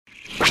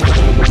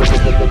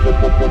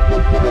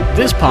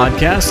This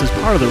podcast is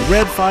part of the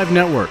Red 5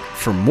 Network.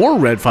 For more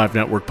Red 5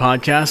 Network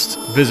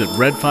podcasts, visit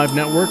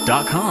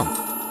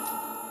red5network.com.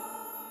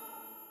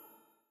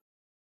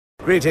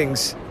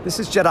 Greetings. This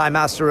is Jedi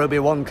Master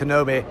Obi-Wan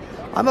Kenobi.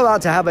 I'm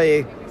about to have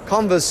a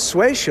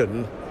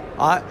conversation.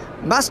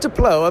 Master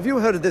Plo, have you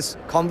heard of this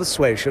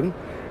conversation?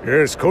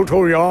 Yes,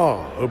 Koto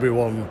Ya,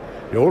 Obi-Wan.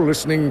 You're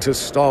listening to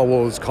Star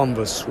Wars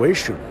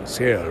Conversations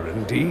here,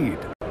 indeed.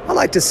 I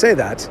like to say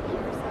that.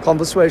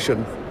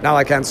 Conversation. Now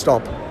I can't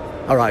stop.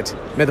 All right.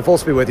 May the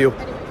Force be with you.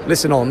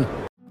 Listen on.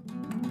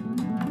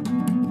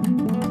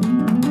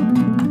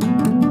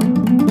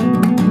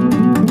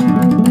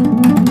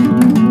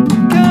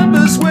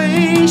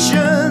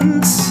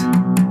 Conversations.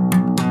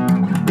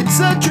 It's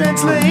a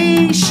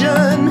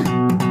translation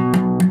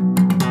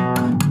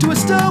to a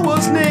Star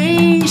Wars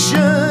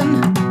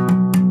nation.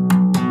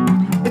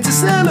 It's a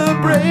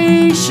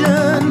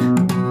celebration.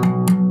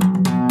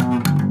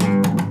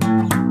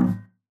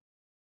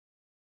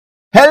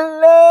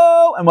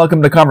 Hello and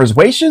welcome to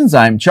Conversations.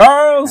 I'm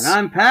Charles. And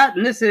I'm Pat,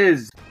 and this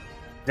is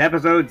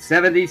episode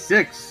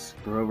 76.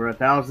 For over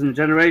 1,000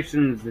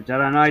 generations, the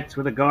Jedi Knights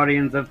were the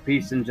guardians of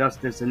peace and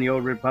justice in the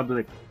Old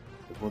Republic.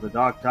 Before the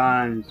Dark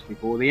Times,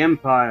 before the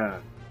Empire.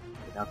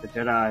 Without the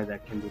Jedi, there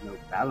can be no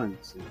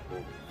balance in the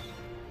Force.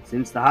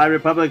 Since the High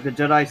Republic, the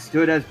Jedi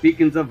stood as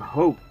beacons of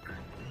hope.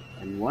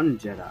 And one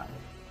Jedi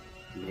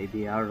may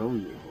be our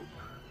only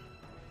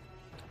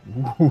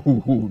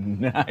hope. Ooh,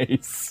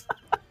 nice.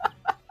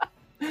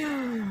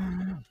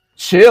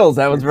 Chills,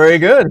 that was very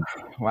good.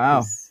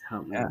 Wow.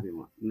 Help me,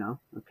 everyone. No?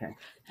 Okay.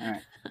 All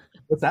right.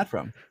 What's that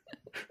from?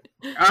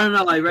 I don't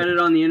know. I read it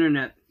on the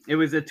internet. It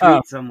was a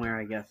tweet somewhere,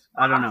 I guess.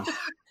 I don't know.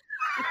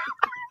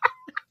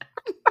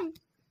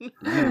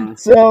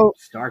 So,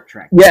 Star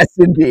Trek. yes,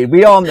 indeed.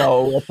 We all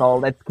know that's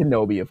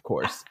Kenobi, of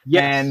course.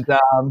 Yes. And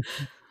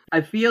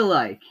I feel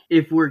like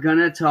if we're going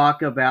to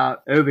talk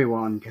about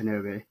Obi-Wan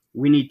Kenobi,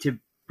 we need to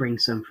bring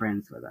some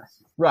friends with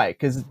us. right,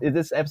 because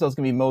this episode's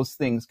gonna be most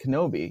things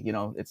Kenobi. You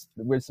know,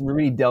 we're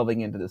really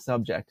delving into the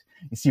subject.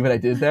 You see what I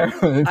did there?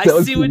 I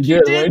see what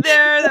you did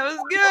there. That was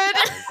good.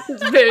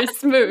 It's very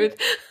smooth.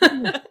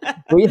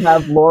 We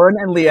have Lauren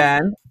and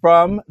Leanne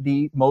from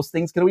the Most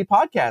Things Kenobi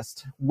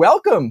podcast.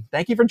 Welcome.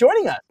 Thank you for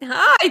joining us.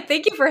 Hi,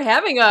 thank you for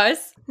having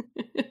us.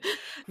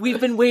 We've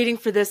been waiting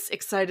for this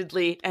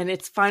excitedly, and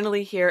it's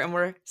finally here, and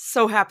we're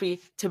so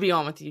happy to be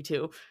on with you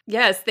two.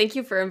 Yes, thank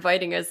you for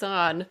inviting us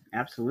on.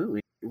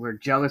 Absolutely. We're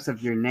jealous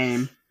of your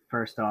name,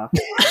 first off.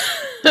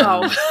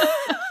 Oh.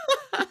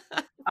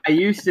 I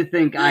used to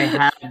think I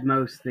had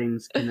most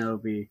things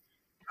Kenobi,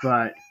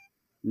 but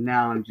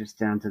now I'm just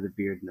down to the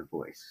beard and the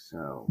voice,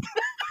 so...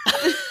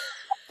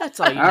 That's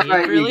all you All need,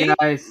 right, really. you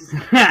guys.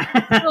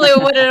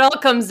 Really what it all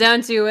comes down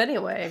to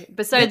anyway.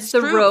 Besides It's the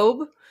true.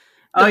 robe.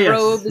 Oh, The yes,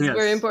 robe is yes.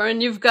 very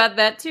important. You've got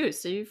that too,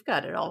 so you've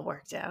got it all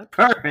worked out.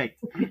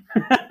 Perfect.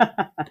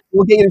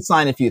 We'll get you to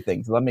sign a few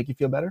things. Will that make you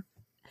feel better?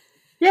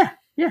 Yeah.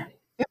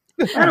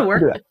 That'll work.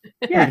 Do that.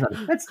 Yeah,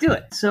 let's do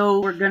it. So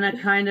we're going to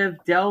kind of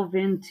delve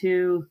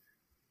into,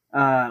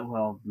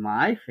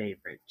 my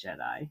favorite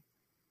Jedi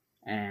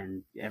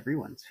and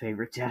everyone's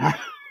favorite Jedi.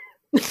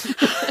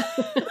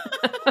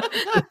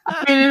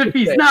 I mean, if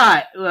he's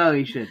not, well,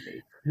 he should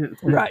be.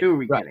 Right, Who are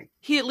we right. kidding?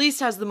 He at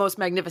least has the most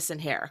magnificent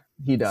hair.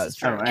 He does.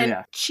 Oh, And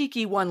yeah.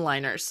 cheeky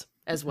one-liners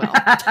as well.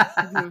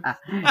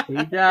 He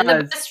And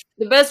does.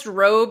 the best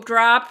robe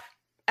drop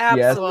of all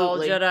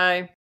Absolutely.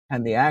 Jedi.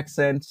 And the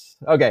accent.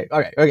 Okay.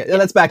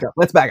 Let's back up.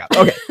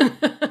 Okay.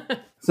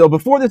 So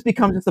before this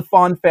becomes just a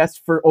fun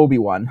fest for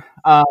Obi-Wan,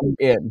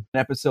 in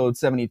episode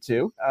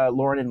 72,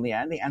 Lauren and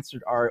Leanne, they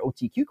answered our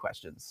OTQ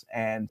questions.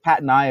 And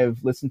Pat and I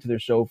have listened to their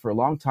show for a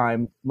long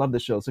time, love the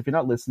show. So if you're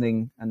not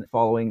listening and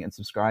following and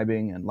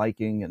subscribing and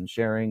liking and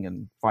sharing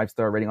and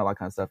 5-star rating, all that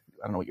kind of stuff,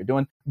 I don't know what you're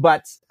doing.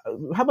 But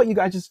how about you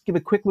guys just give a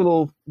quick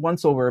little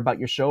once-over about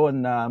your show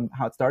and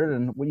how it started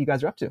and what you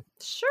guys are up to?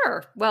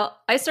 Sure. Well,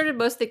 I started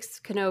Most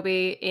Things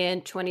Kenobi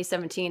in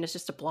 2017. It's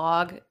just a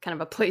blog, kind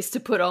of a place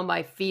to put all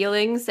my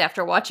feelings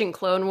after watching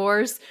Clone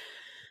Wars.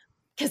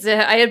 Because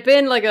I had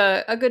been like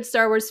a good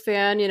Star Wars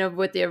fan,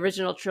 with the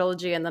original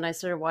trilogy, and then I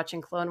started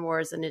watching Clone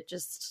Wars, and it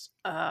just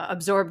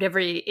absorbed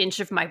every inch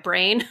of my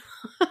brain.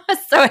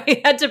 So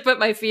I had to put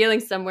my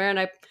feelings somewhere, and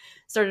I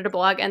started a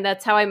blog, and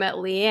that's how I met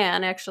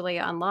Leanne, actually,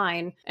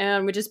 online.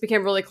 And we just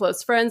became really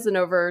close friends, and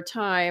over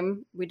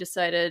time, we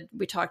decided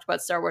we talked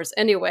about Star Wars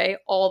anyway,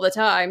 all the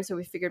time, so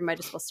we figured might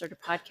as well start a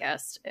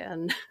podcast,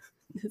 and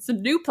it's a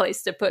new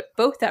place to put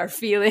both our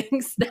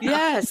feelings now.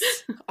 Yes,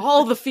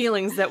 all the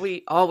feelings that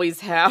we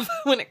always have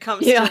when it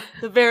comes Yeah. to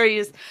the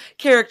various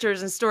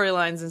characters and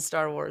storylines in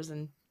Star Wars.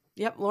 And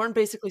yep, Lauren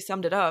basically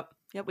summed it up.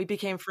 Yep, we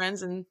became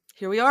friends, and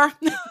here we are.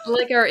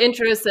 Like our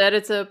intro said,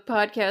 it's a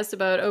podcast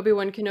about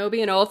Obi-Wan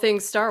Kenobi and all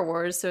things Star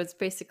Wars, so it's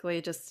basically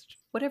just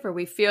whatever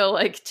we feel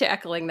like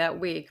tackling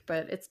that week,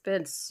 but it's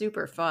been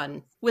super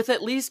fun. With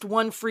at least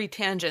one free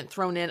tangent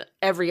thrown in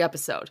every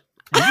episode.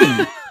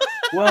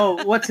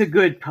 Well, what's a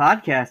good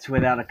podcast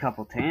without a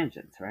couple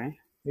tangents, right?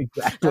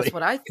 Exactly. That's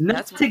what I. Not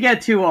That's to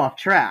get too off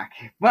track,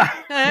 but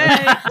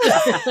Hey.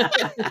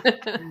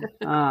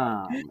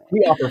 We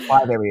offer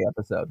 5 every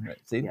episode. Right?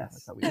 See? yes.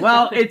 That's how we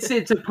Well, it's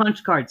a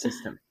punch card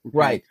system. Okay?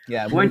 Right.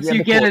 Yeah. Once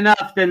you get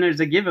enough, then there's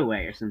a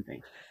giveaway or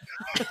something.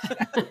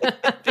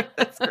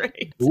 That's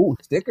great. Ooh,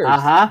 stickers.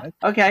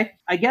 Okay.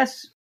 I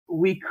guess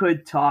we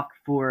could talk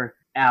for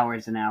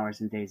hours and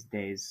hours and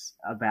days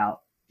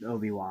about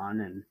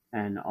Obi-Wan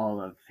and all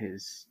of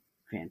his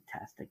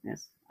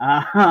fantasticness.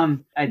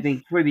 I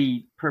think for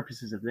the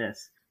purposes of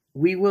this,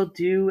 we will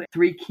do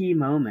 3 key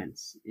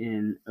moments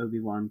in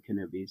Obi-Wan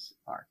Kenobi's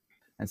arc.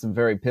 And some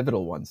very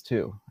pivotal ones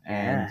too.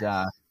 And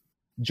Yes.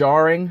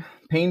 jarring,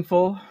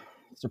 painful,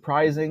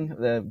 surprising.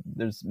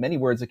 There's many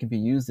words that can be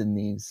used in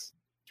these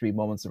 3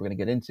 moments that we're going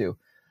to get into.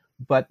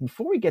 But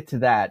before we get to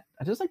that,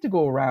 I'd just like to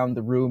go around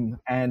the room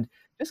and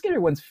just get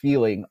everyone's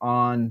feeling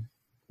on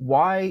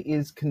why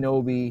is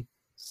Kenobi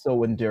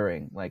so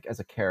enduring, like as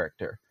a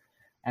character.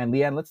 And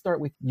Leanne, let's start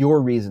with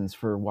your reasons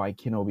for why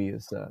Kenobi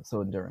is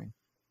so enduring.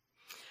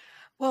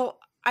 Well,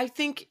 I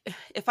think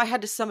if I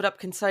had to sum it up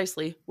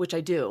concisely, which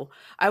I do,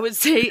 I would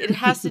say it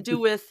has to do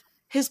with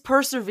his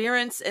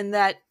perseverance, and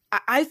that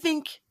I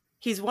think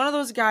he's one of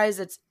those guys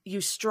that you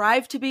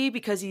strive to be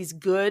because he's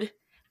good,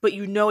 but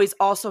you know he's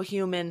also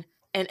human,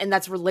 and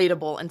that's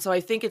relatable. And so I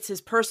think it's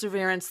his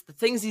perseverance, the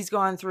things he's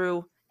gone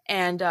through,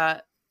 and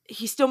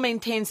he still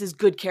maintains his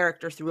good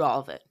character through all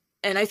of it.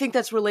 And I think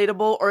that's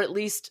relatable, or at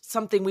least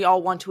something we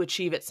all want to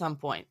achieve at some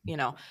point, you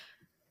know.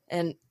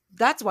 And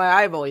that's why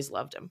I've always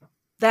loved him.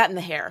 That and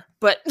the hair.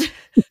 But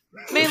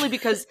mainly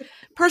because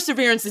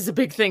perseverance is a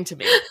big thing to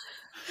me.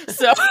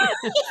 So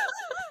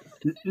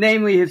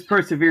Namely, his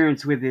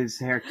perseverance with his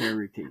hair care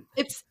routine.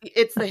 it's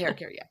the hair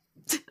care,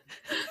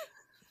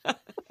 yeah.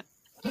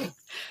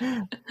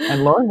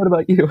 And Lauren, what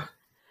about you?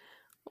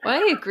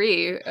 Well, I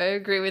agree. I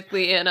agree with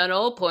Leanne on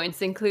all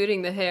points,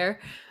 including the hair.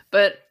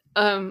 But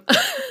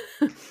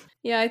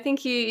yeah, I think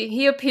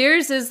he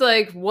appears as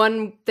like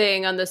one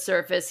thing on the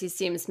surface. He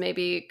seems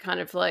maybe kind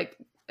of like,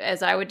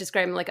 as I would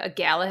describe him, like a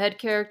Galahad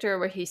character,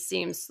 where he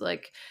seems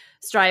like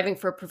striving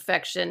for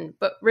perfection.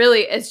 But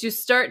really, as you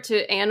start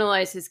to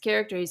analyze his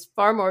character, he's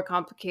far more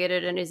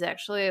complicated, and he's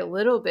actually a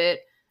little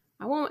bit,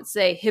 I won't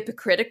say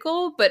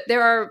hypocritical, but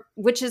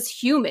which is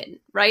human,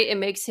 right? It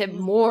makes him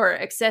more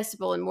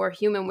accessible and more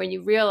human when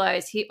you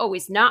realize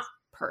he's not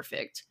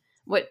perfect.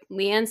 What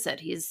Leanne said,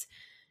 he's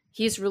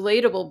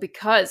relatable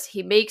because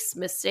he makes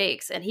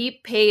mistakes, and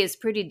he pays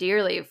pretty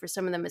dearly for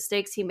some of the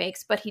mistakes he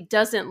makes, but he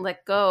doesn't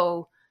let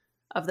go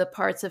of the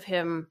parts of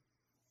him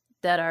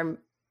that are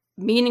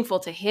meaningful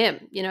to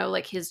him, you know,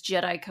 like his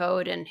Jedi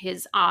code and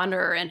his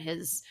honor and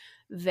his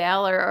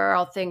valor are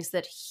all things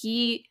that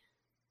he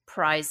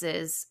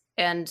prizes.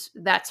 And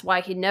that's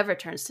why he never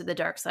turns to the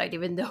dark side,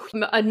 even though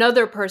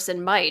another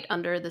person might,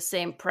 under the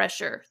same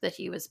pressure that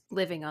he was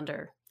living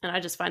under. And I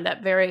just find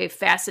that very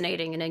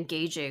fascinating and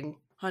engaging.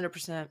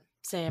 100%.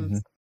 Same. Mm-hmm.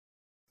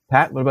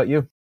 Pat, what about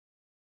you?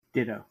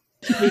 Ditto.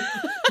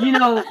 You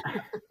know,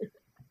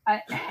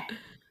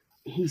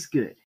 he's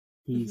good.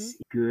 He's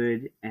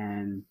good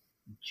and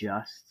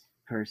just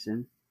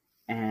person,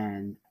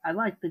 and I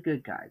like the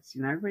good guys.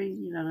 You know,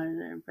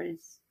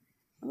 everybody's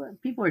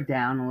people are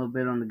down a little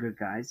bit on the good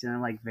guys. You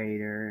know, like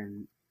Vader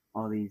and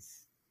all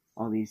these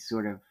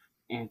sort of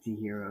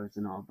anti-heroes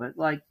and all. But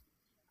like,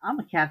 I'm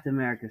a Captain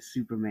America,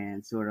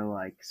 Superman, sort of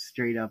like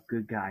straight up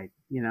good guy.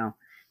 You know,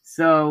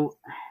 so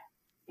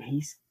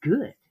he's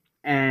good,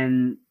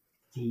 and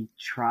he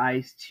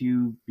tries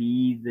to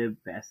be the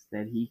best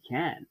that he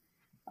can.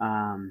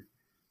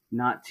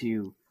 Not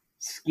to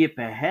skip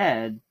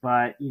ahead,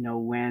 but you know,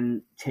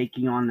 when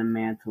taking on the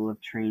mantle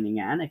of training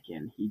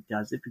Anakin, he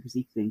does it because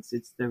he thinks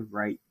it's the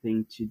right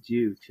thing to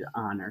do to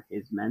honor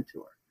his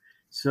mentor.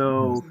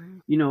 So,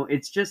 you know,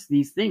 it's just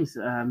these things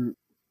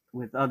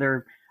with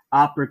other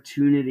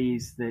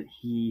opportunities that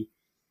he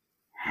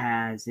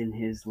has in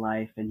his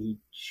life, and he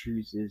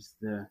chooses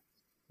the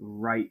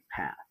right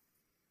path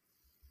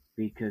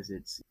because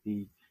it's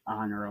the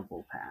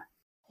honorable path.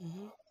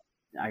 Mm-hmm.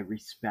 I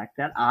respect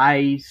that.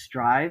 I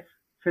strive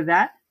for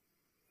that,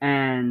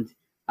 and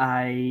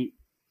I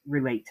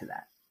relate to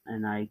that,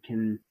 and I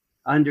can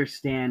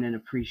understand and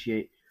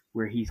appreciate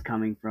where he's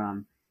coming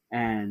from,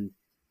 and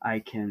I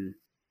can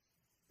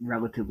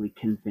relatively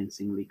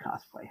convincingly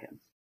cosplay him.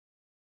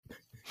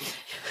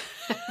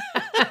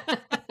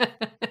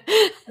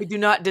 I do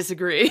not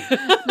disagree.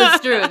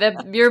 That's true.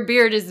 That your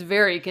beard is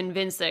very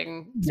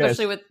convincing,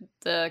 especially with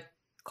the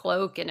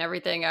cloak and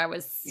everything. I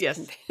was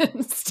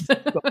convinced.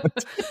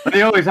 But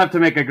they always have to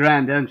make a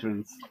grand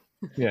entrance.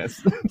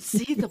 Yes.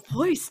 See the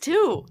voice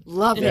too.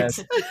 Love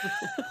it.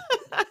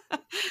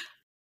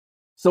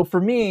 So for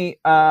me,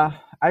 I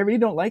really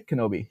don't like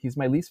Kenobi. He's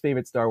my least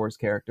favorite Star Wars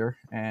character.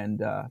 And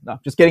no,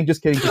 just kidding.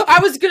 I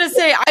was gonna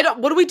say,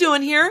 what are we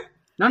doing here?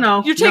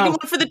 No. You're taking one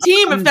for the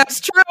team if that's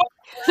true.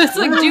 It's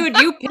like, dude,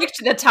 you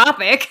picked the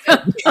topic.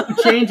 I'm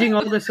changing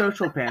all the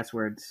social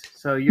passwords,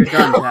 so you're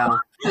done,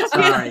 pal.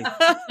 Sorry.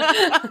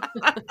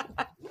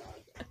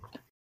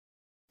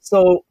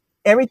 So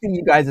everything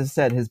you guys have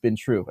said has been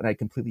true, and I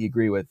completely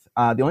agree with.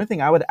 The only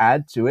thing I would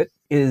add to it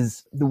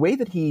is the way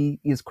that he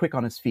is quick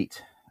on his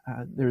feet.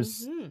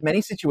 There's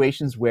many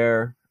situations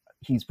where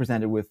he's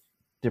presented with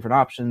different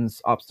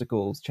options,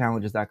 obstacles,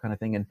 challenges, that kind of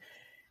thing. And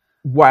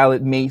while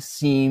it may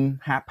seem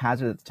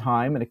haphazard at the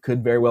time, and it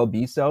could very well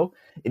be so,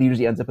 it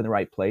usually ends up in the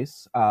right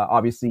place.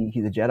 Obviously,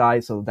 he's a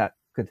Jedi, so that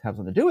could have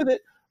something to do with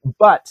it.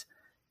 But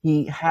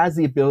he has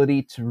the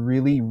ability to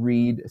really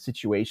read a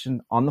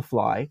situation on the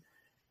fly.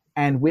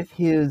 And with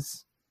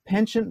his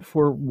penchant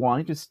for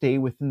wanting to stay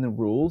within the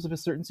rules of a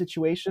certain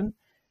situation,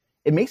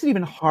 it makes it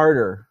even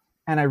harder.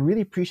 And I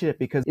really appreciate it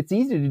because it's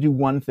easy to do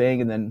one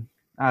thing and then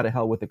out of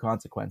hell with the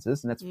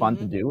consequences. And that's fun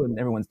to do, and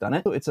everyone's done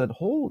it. So it's a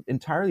whole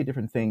entirely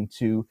different thing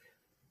to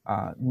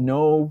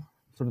know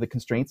sort of the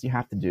constraints you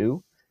have to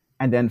do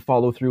and then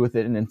follow through with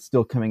it and then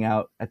still coming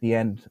out at the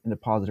end in a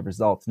positive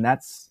results. And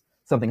that's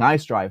something I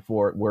strive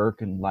for at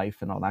work and life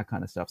and all that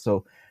kind of stuff.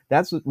 So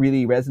that's what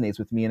really resonates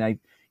with me. And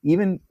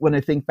even when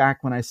I think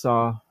back when I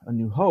saw A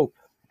New Hope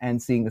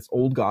and seeing this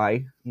old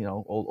guy,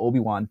 old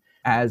Obi-Wan,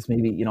 as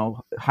maybe,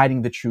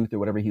 hiding the truth or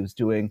whatever he was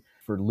doing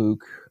for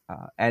Luke.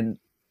 And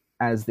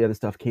as the other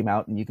stuff came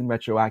out and you can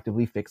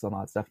retroactively fix all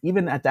that stuff,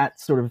 even at that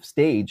sort of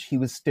stage, he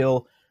was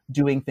still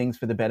doing things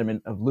for the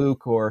betterment of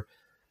Luke or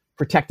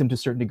protect him to a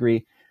certain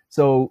degree.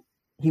 So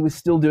he was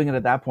still doing it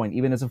at that point,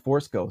 even as a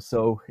Force ghost.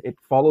 So it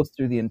follows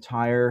through the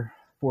entire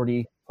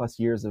 40 plus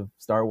years of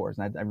Star Wars.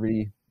 And I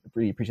really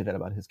appreciate that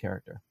about his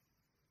character.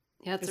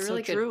 Yeah, it's a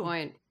really good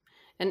point.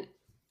 And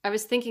I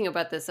was thinking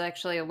about this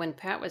actually when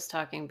Pat was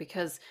talking,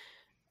 because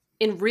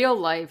in real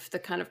life, the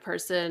kind of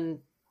person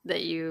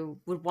that you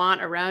would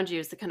want around you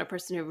is the kind of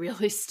person who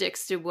really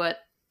sticks to what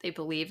they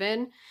believe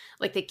in.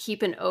 Like they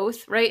keep an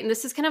oath, right? And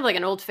this is kind of like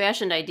an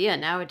old-fashioned idea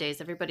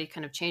nowadays. Everybody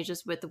kind of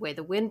changes with the way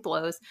the wind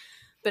blows.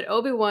 But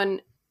Obi-Wan,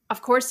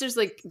 of course, there's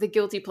like the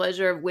guilty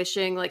pleasure of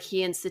wishing like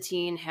he and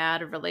Satine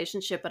had a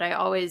relationship. But I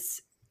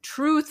always,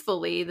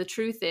 truthfully, the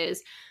truth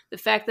is the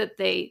fact that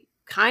they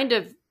kind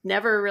of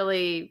never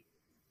really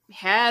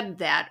had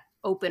that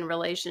open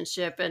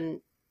relationship.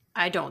 And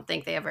I don't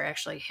think they ever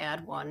actually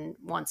had one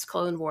once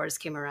Clone Wars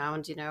came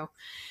around,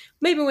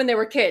 maybe when they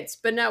were kids,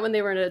 but not when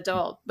they were an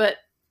adult. But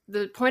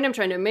the point I'm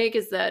trying to make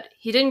is that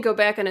he didn't go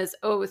back on his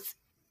oath,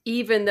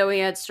 even though he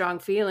had strong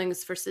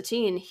feelings for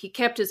Satine. He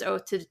kept his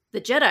oath to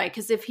the Jedi,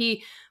 because if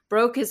he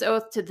broke his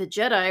oath to the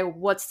Jedi,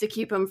 what's to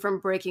keep him from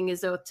breaking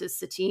his oath to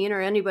Satine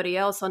or anybody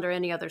else under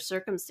any other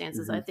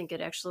circumstances? I think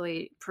it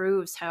actually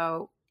proves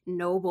how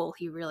noble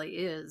he really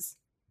is.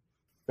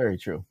 Very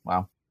true.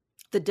 Wow.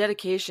 The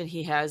dedication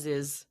he has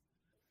is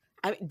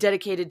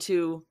dedicated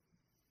to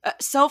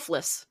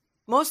selfless,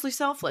 mostly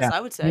selfless, I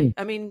would say.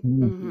 I mean,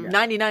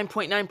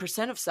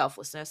 99.9% of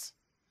selflessness.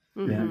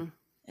 Mm-hmm.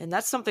 And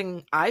that's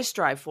something I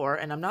strive for,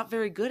 and I'm not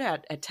very good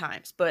at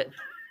times, but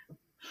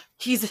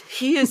he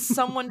is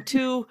someone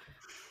to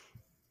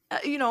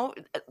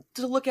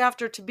look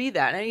after, to be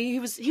that. And he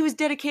was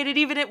dedicated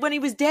even when he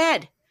was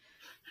dead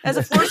as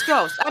a Force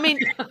ghost. I mean,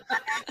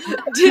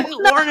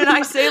 didn't Lauren and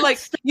I say, like,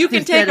 you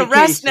can take a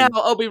rest now,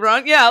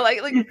 Obi-Wan? Yeah,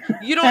 like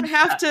you don't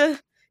have to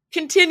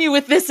continue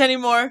with this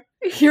anymore.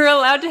 You're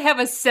allowed to have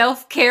a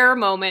self-care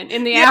moment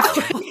in the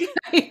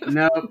afterlife.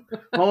 No,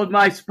 hold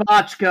my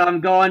spotchka.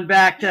 I'm going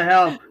back to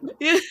help.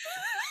 Yeah.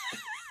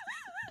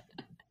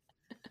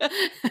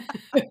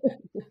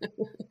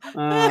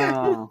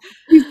 Oh.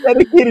 He's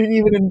dedicated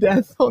even in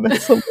death. Oh,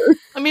 that's so weird.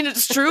 I mean,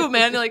 it's true,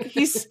 man. Like,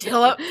 he's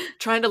still up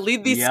trying to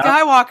lead these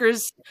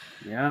Skywalkers.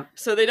 Yeah.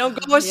 So they don't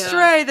go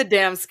astray, the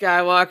damn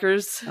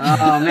Skywalkers.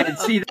 Oh, man.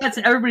 See, that's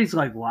everybody's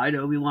like, why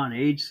do Obi-Wan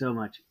age so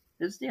much?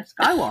 It's the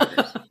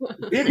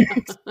Skywalkers. They did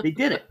it. They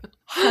did it.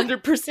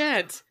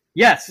 100%.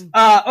 Yes.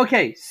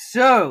 Okay,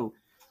 so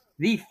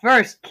the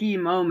first key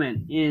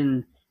moment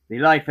in the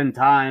life and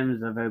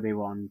times of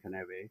Obi-Wan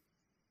Kenobi,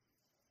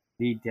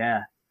 the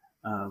death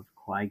of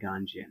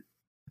Qui-Gon Jinn.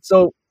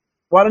 So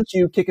why don't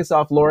you kick us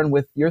off, Lauren,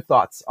 with your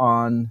thoughts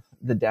on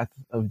the death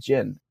of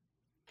Jinn?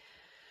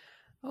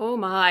 Oh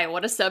my,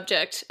 what a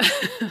subject.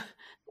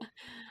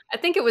 I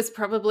think it was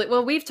probably,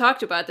 well, we've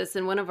talked about this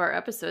in one of our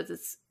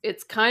episodes.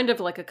 It's kind of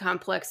like a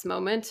complex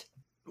moment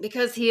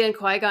because he and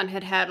Qui-Gon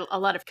had a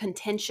lot of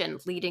contention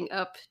leading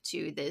up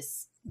to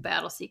this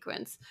battle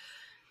sequence.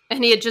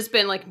 And he had just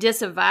been like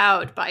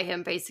disavowed by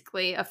him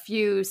basically a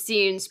few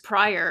scenes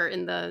prior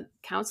in the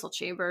council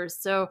chambers.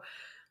 So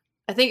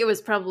I think it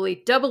was probably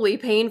doubly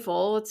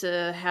painful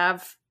to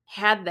have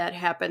had that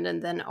happen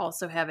and then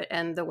also have it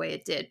end the way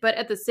it did. But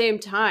at the same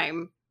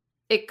time,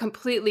 it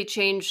completely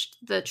changed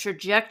the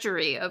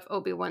trajectory of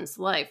Obi-Wan's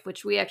life,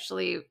 which we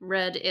actually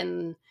read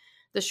in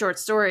the short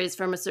stories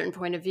from a certain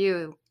point of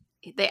view.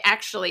 They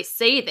actually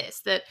say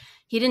this, that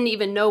he didn't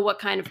even know what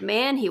kind of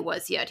man he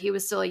was yet. He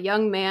was still a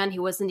young man. He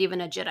wasn't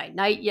even a Jedi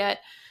Knight yet.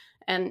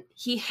 And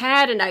he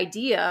had an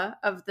idea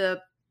of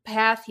the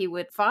path he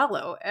would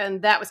follow.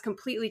 And that was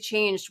completely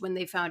changed when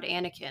they found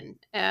Anakin.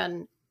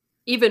 And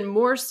even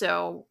more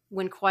so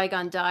when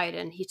Qui-Gon died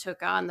and he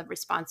took on the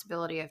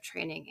responsibility of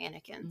training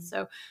Anakin.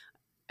 So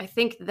I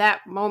think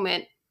that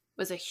moment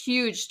was a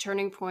huge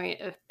turning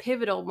point, a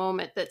pivotal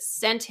moment that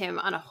sent him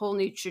on a whole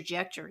new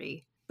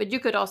trajectory. But you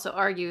could also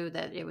argue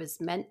that it was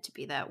meant to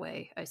be that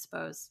way, I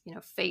suppose. You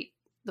know, fate,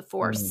 the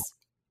Force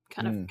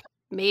kind of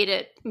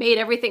made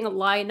everything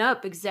line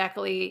up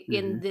exactly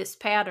in this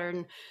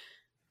pattern.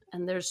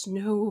 And there's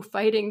no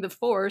fighting the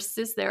Force,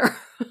 is there?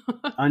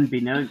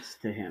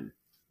 Unbeknownst to him.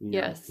 You know,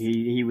 yes.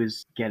 He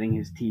was getting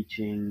his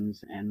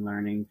teachings and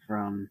learning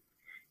from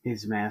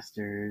his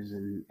masters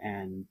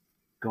and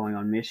going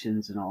on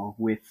missions and all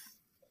with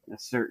a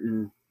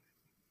certain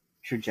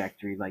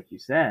trajectory, like you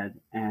said,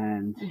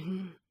 and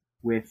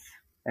with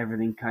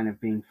everything kind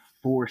of being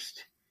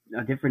forced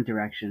a different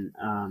direction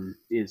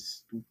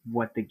is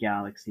what the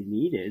galaxy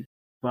needed,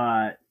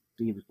 but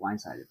he was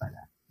blindsided by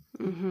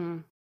that. Mm-hmm.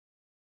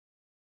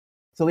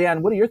 So,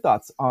 Leanne, what are your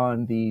thoughts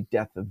on the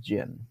death of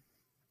Jyn?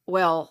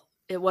 Well,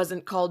 it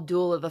wasn't called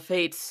Duel of the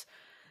Fates,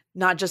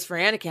 not just for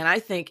Anakin. I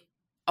think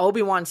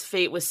Obi-Wan's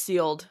fate was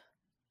sealed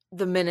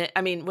the minute,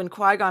 when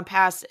Qui-Gon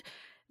passed,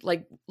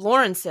 like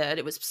Lauren said,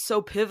 it was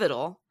so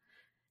pivotal,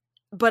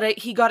 but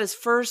he got his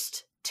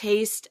first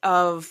taste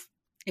of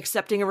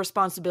accepting a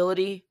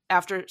responsibility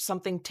after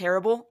something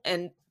terrible,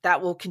 and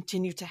that will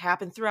continue to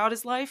happen throughout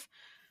his life.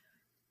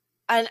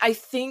 And I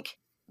think,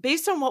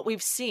 based on what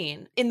we've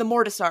seen in the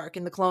Mortis arc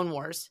in the Clone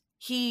Wars,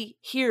 he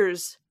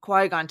hears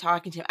Qui-Gon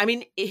talking to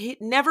him.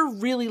 It never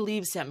really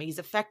leaves him. He's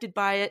affected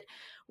by it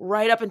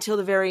right up until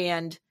the very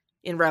end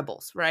in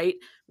Rebels, right?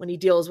 When he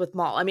deals with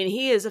Maul.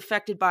 He is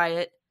affected by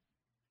it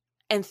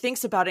and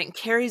thinks about it and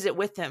carries it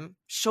with him,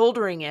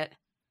 shouldering it.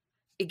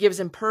 It gives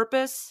him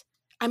purpose.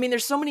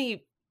 There's so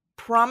many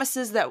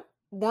promises that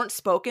weren't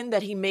spoken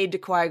that he made to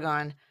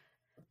Qui-Gon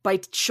by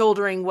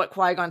shouldering what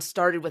Qui-Gon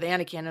started with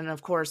Anakin. And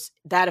of course,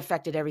 that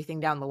affected everything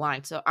down the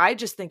line. So I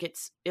just think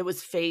it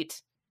was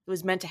fate. It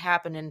was meant to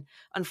happen. And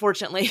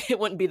unfortunately, it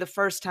wouldn't be the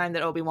first time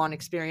that Obi-Wan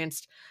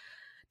experienced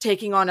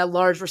taking on a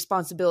large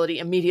responsibility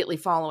immediately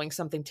following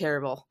something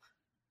terrible.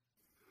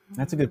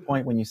 That's a good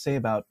point when you say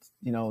about,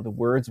 the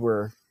words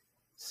were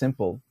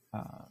simple.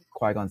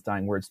 Qui-Gon's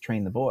dying words,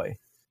 train the boy.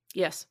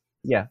 Yes.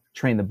 Yeah,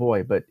 train the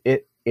boy. But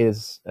it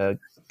is a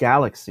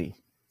galaxy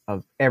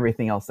of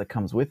everything else that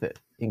comes with it,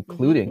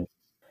 including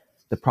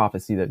the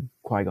prophecy that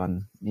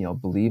Qui-Gon,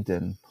 believed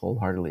in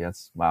wholeheartedly.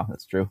 That's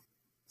true.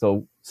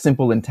 So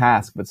simple in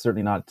task, but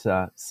certainly not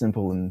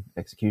simple in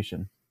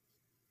execution.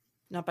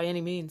 Not by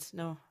any means,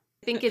 no.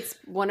 I think it's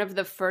one of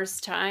the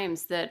first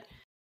times that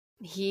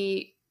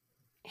he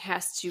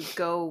has to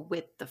go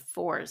with the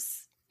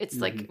Force. It's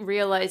like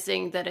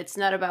realizing that it's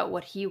not about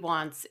what he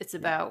wants. It's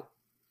about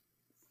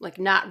like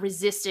not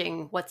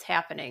resisting what's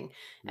happening.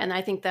 And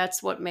I think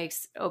that's what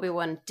makes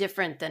Obi-Wan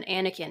different than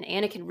Anakin.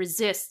 Anakin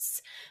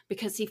resists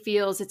because he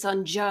feels it's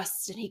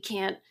unjust and he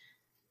can't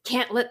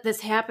let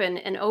this happen.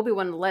 And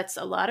Obi-Wan lets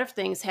a lot of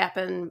things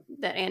happen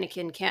that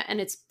Anakin can't.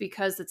 And it's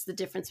because it's the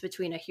difference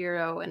between a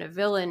hero and a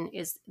villain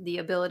is the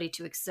ability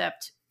to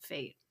accept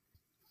fate.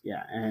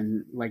 Yeah,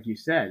 and like you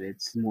said,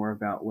 it's more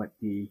about what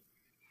the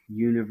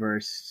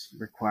universe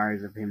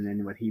requires of him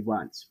than what he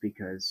wants,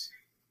 because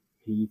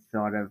he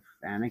thought of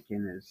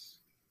Anakin as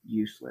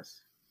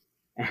useless.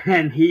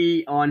 And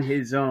he, on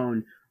his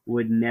own,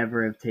 would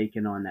never have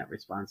taken on that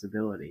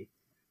responsibility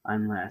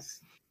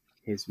unless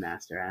his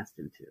master asked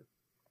him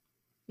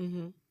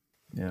to.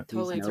 Yeah,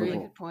 totally That's a agree.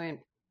 really good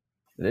point.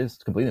 it is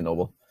completely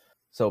noble.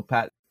 So,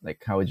 Pat,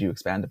 how would you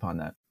expand upon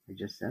that? I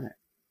just said it.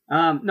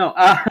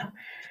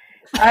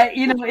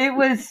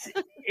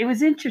 It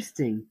was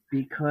interesting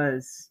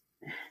because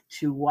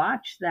to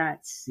watch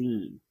that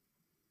scene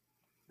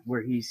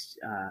where he's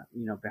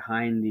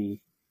behind the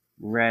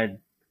red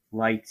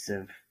lights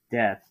of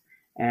death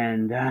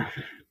and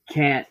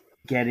can't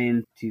get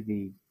into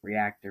the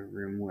reactor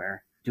room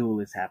where duel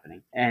is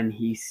happening, and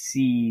he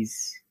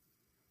sees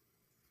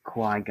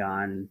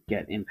Qui-Gon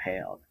get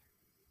impaled.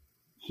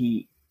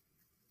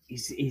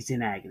 He's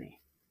in agony,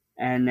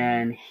 and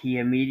then he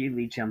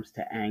immediately jumps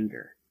to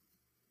anger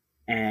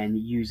and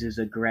uses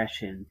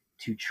aggression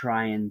to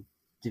try and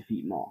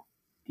defeat Maul.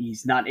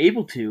 He's not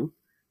able to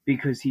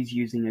because he's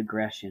using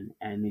aggression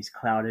and he's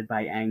clouded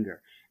by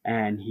anger,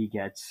 and he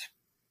gets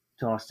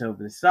tossed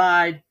over the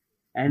side,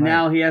 and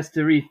now he has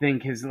to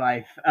rethink his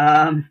life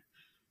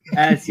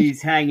as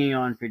he's hanging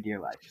on for dear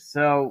life.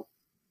 So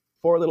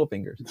 4 little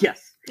fingers.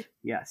 yes.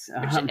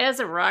 Which, as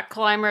a rock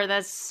climber,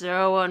 that's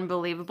so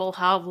unbelievable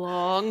how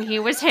long he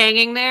was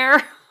hanging there.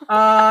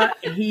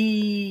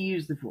 He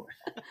used the Force.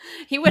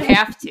 He would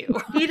have to.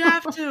 He'd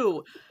have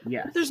to.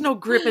 Yes. There's no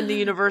grip in the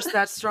universe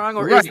that strong,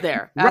 or Right. is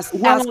there? Right. Ask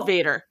Well,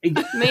 Vader.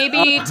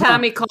 Maybe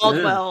Tommy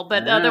Caldwell,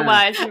 but Yeah.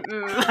 otherwise...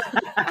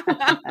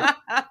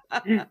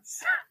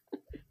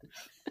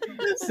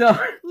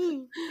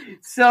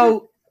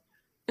 So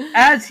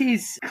as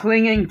he's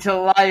clinging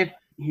to life,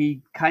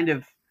 he kind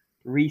of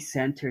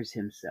recenters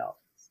himself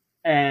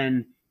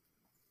and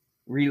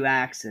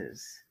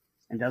relaxes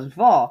and doesn't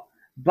fall,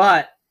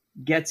 but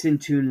gets in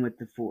tune with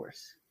the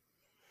Force.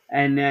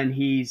 And then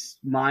he's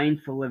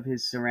mindful of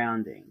his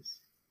surroundings.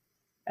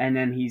 And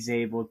then he's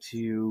able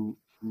to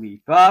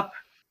leap up,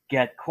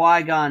 get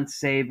Qui-Gon's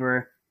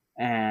saber,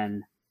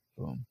 and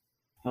Boom.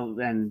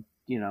 and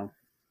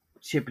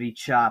chippity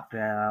chop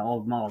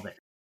old Malden.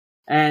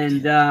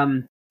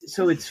 And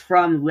so it's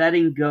from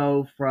letting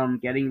go, from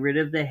getting rid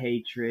of the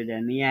hatred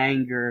and the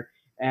anger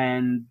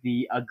and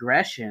the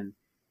aggression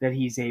that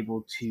he's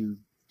able to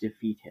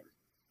defeat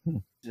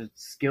him. It's a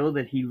skill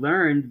that he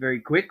learned very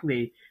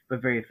quickly,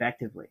 but very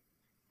effectively.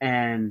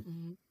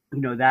 And,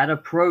 that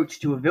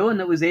approach to a villain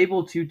that was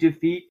able to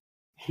defeat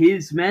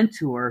his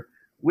mentor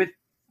with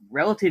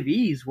relative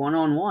ease,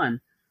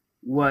 one-on-one,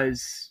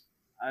 was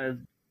a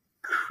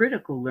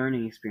critical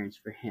learning experience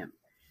for him,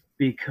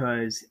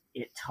 because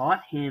it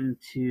taught him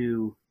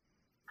to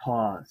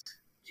pause,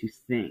 to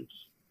think,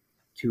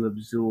 to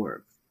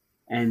absorb,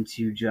 and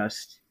to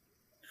just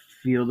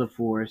feel the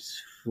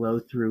force flow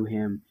through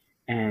him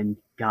and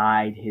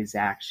guide his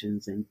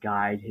actions and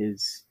guide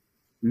his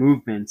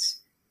movements,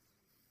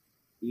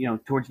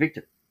 towards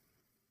victory.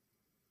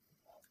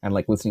 And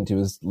like listening to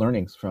his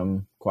learnings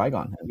from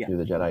Qui-Gon and through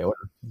the Jedi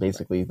Order,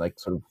 basically like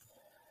sort of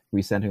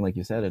recentering, like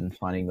you said, and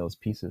finding those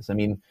pieces. I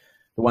mean,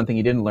 the one thing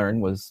he didn't learn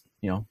was,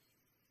 to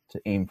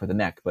aim for the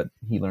neck, but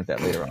he learned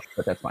that later on,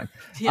 but that's fine.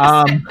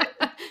 Yes.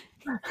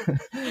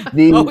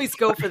 Always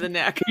go for the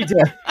neck.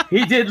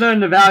 He did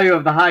learn the value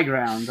of the high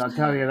ground, I'll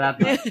tell you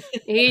that much.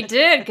 He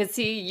did, because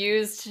he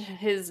used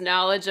his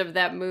knowledge of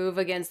that move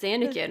against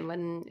Anakin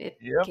when it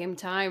came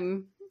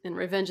time in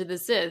Revenge of the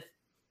Sith.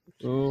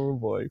 Oh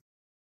boy.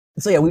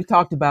 So yeah, we've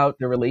talked about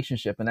the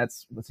relationship, and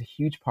that's a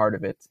huge part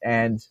of it.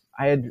 And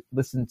I had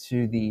listened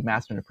to the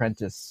Master and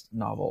Apprentice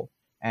novel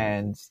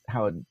and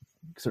how it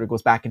sort of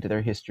goes back into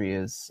their history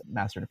as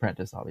Master and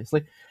Apprentice,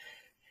 obviously.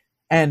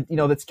 And,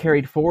 that's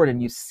carried forward,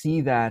 and you see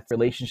that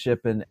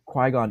relationship, and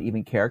Qui-Gon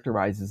even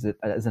characterizes it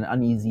as an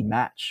uneasy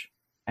match,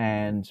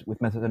 and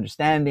with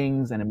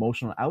misunderstandings and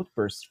emotional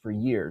outbursts for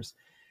years.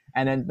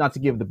 And then, not to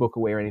give the book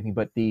away or anything,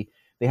 but they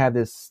have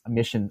this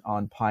mission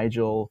on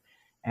Pijal,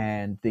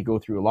 and they go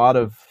through a lot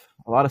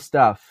of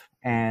stuff,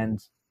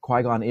 and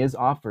Qui-Gon is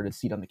offered a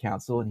seat on the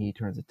council, and he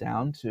turns it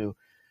down to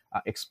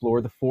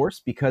explore the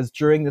Force, because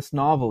during this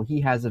novel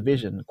he has a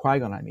vision,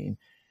 Qui-Gon I mean,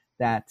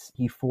 that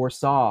he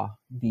foresaw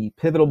the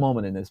pivotal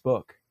moment in this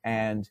book,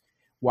 and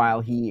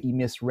while he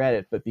misread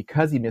it, but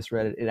because he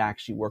misread it, it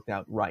actually worked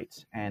out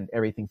right, and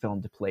everything fell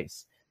into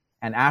place.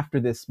 And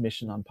after this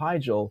mission on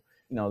Pijal,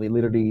 they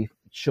literally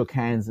shook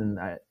hands and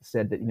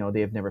said that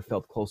they have never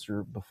felt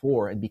closer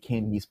before, and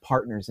became these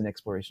partners in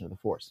exploration of the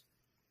Force.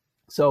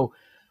 So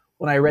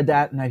when I read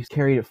that and I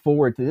carried it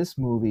forward to this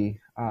movie,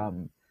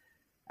 and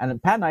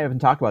Pat and I haven't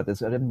talked about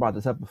this, I haven't brought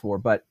this up before,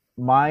 but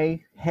my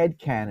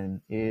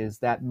headcanon is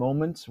that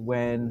moment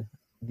when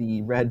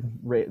the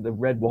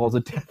red walls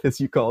of death, as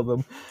you call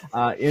them,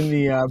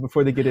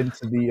 before they get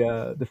into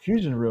the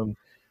fusion room,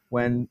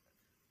 when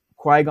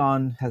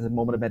Qui-Gon has a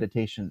moment of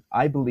meditation.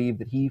 I believe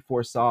that he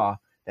foresaw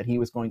that he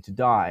was going to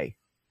die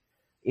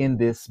in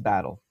this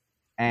battle,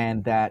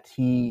 and that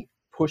he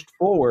pushed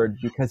forward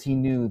because he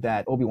knew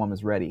that Obi-Wan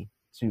was ready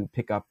to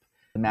pick up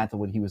the mantle,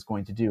 what he was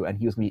going to do, and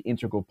he was going to be an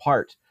integral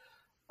part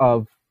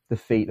of the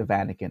fate of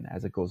Anakin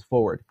as it goes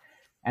forward.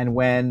 And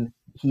when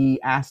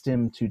he asked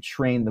him to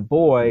train the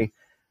boy,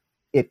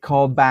 it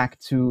called back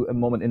to a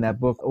moment in that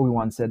book.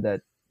 Obi-Wan said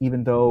that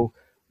even though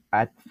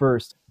at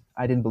first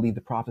I didn't believe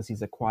the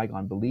prophecies that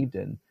Qui-Gon believed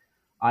in,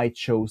 I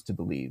chose to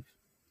believe.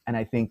 And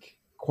I think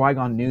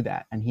Qui-Gon knew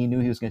that, and he knew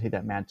he was going to take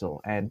that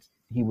mantle, and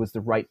he was the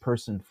right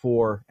person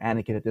for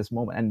Anakin at this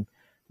moment, and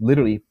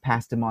literally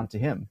passed him on to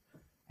him.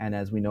 And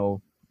as we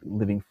know,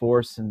 Living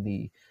Force and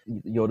the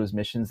Yoda's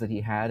missions that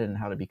he had, and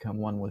how to become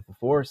one with the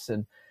Force,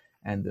 and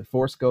the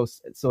Force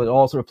Ghost. So it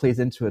all sort of plays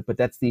into it. But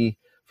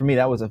for me,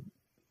 that was a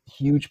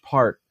huge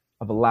part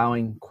of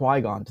allowing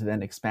Qui-Gon to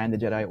then expand the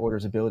Jedi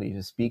Order's ability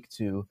to speak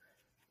to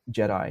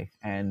Jedi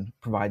and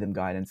provide them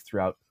guidance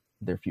throughout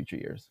their future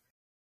years.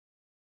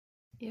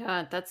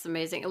 Yeah, that's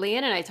amazing.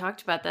 Leanne and I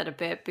talked about that a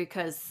bit,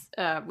 because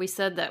we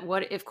said that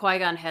what if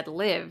Qui-Gon had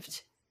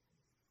lived?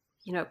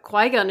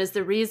 Qui-Gon is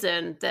the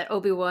reason that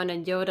Obi-Wan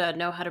and Yoda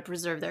know how to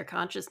preserve their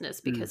consciousness,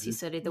 because he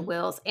studied the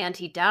wills, and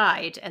he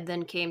died, and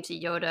then came to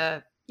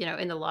Yoda,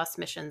 in the Lost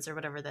Missions or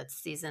whatever that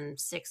season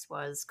 6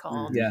 was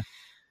called. Yeah.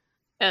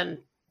 And,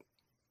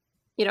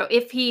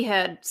 if he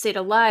had stayed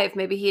alive,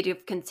 maybe he'd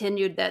have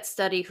continued that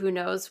study. Who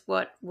knows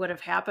what would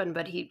have happened?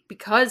 But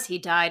because he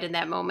died in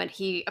that moment,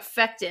 he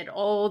affected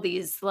all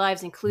these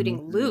lives,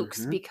 including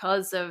Luke's,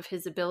 because of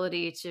his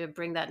ability to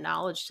bring that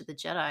knowledge to the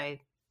Jedi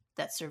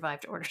that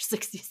survived Order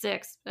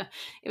 66.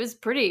 It was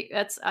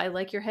I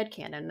like your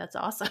headcanon. That's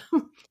awesome.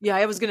 Yeah,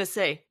 I was going to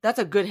say, that's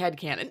a good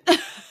headcanon.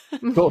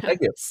 Cool,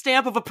 thank you.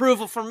 Stamp of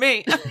approval from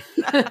me.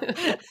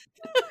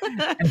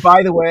 And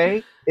by the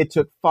way, it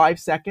took 5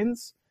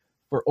 seconds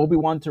for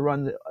Obi-Wan to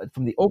run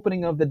from the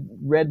opening of the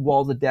red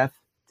walls of death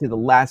to the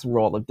last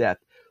wall of death.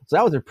 So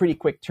that was a pretty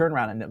quick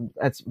turnaround, and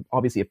that's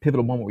obviously a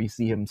pivotal moment where you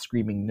see him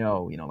screaming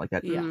no, like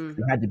that. Yeah.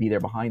 He had to be there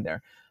behind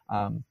there.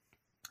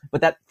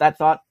 But that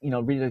thought,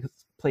 really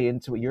play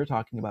into what you're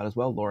talking about as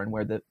well, Lauren,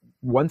 where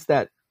once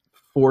that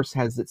Force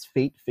has its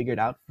fate figured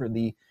out for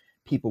the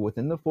people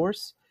within the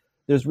Force,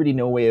 there's really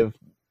no way of,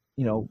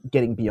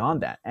 getting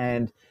beyond that.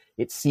 And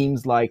it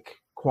seems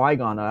like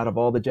Qui-Gon, out of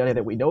all the Jedi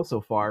that we know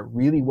so far,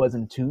 really was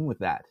in tune with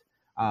that.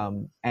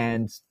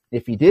 And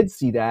if he did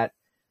see that,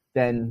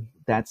 then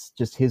that's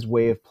just his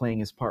way of playing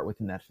his part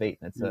within that fate.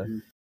 That's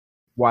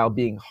while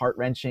being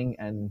heart-wrenching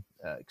and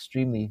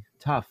extremely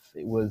tough,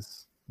 it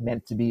was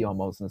meant to be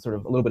almost, and sort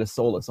of a little bit of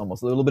solace,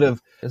 almost a little bit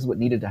of this is what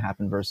needed to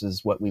happen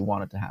versus what we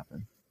wanted to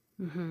happen.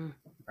 Mm-hmm.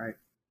 Right.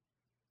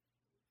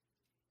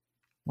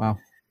 Wow.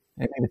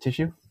 Anything with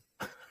tissue?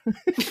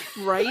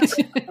 Right?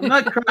 I'm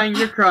not crying,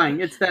 you're crying.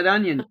 It's that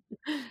onion.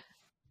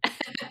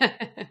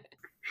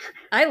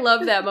 I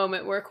love that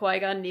moment where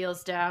Qui-Gon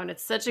kneels down.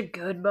 It's such a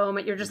good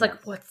moment. You're just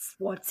like,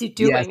 what's he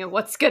doing and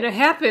what's gonna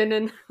happen?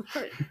 And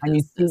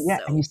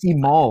you see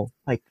Maul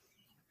like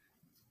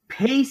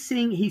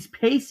pacing. He's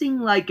pacing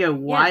like a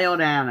wild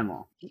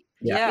animal.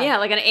 Yeah,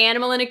 like an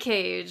animal in a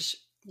cage.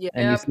 Yeah.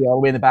 And you see all the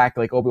way in the back,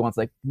 like Obi-Wan's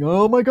like,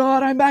 oh my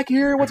God, I'm back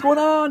here. What's going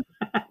on?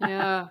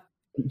 Yeah.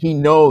 He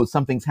knows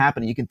something's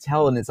happening. You can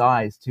tell in his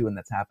eyes too, when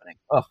that's happening.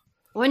 Oh.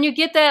 When you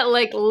get that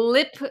like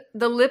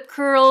the lip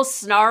curl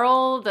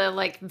snarl, the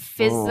like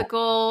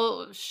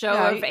physical show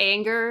of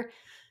anger,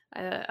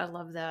 I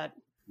love that.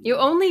 You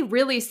only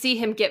really see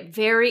him get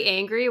very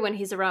angry when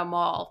he's around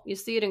Maul. You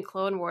see it in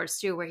Clone Wars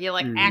too, where he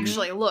like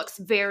actually looks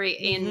very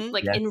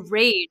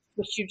enraged,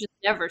 which you just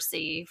never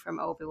see from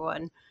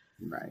Obi-Wan.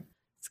 Right.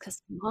 It's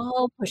because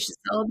Maul pushes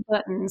all the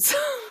buttons.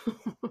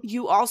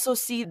 You also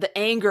see the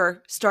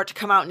anger start to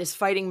come out in his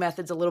fighting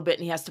methods a little bit,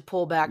 and he has to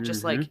pull back,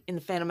 just like in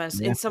the Phantom Menace.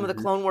 In some of the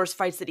Clone Wars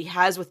fights that he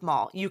has with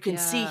Maul, you can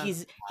see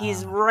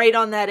he's right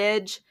on that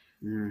edge,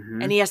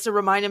 and he has to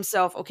remind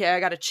himself, okay, I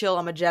got to chill.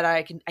 I'm a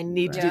Jedi. I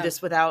need to do this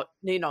without,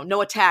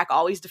 no attack,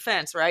 always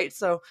defense, right?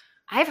 So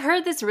I've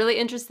heard this really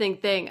interesting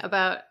thing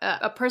about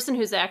a person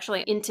who's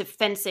actually into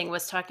fencing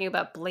was talking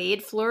about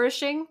blade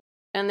flourishing,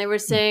 and they were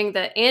saying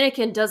that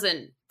Anakin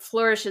doesn't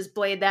flourish his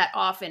blade that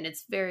often.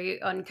 It's very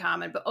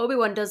uncommon, but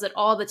Obi-Wan does it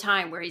all the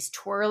time, where he's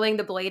twirling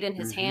the blade in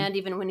his hand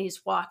even when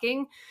he's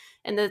walking,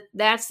 and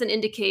that's an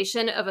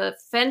indication of a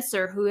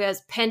fencer who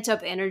has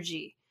pent-up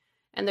energy,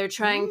 and they're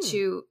trying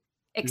to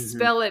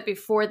expel it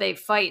before they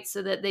fight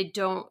so that they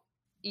don't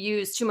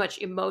use too much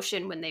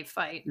emotion when they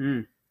fight.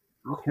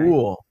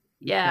 Cool.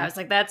 Yeah, I was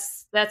like,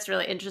 that's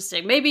really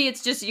interesting. Maybe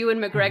it's just you and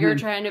McGregor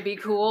trying to be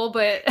cool,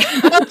 but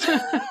that's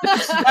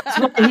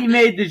why he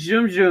made the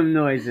zoom zoom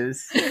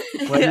noises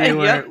when they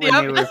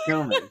were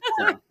filming.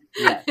 So,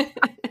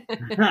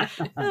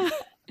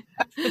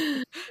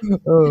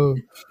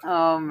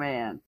 oh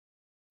man,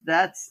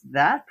 that's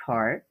that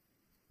part.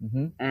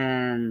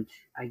 And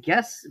I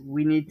guess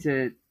we need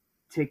to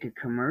take a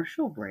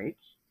commercial break.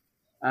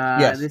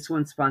 This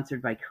one's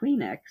sponsored by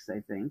Kleenex,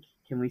 I think.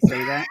 Can we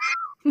say that?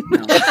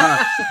 No,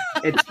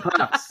 it's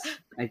Puffs.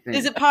 I think.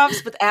 Is it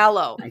Puffs with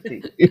aloe? I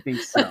think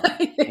so.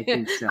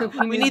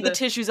 We need the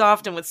tissues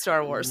often with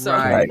Star Wars, so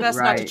best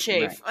not to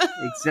chafe. Right.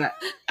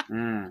 Exactly.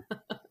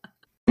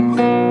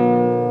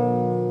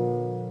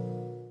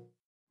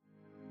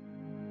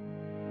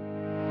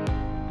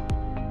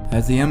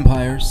 Has the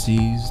Empire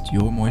seized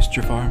your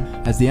moisture farm?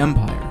 Has the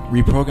Empire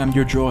reprogrammed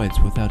your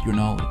droids without your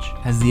knowledge?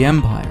 Has the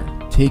Empire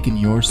taken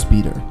your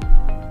speeder?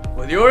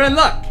 Well, you're in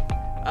luck.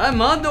 I'm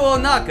Mondo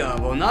Onaka of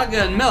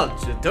Onaka and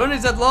Melch,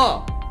 attorneys at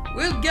law.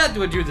 We'll get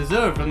what you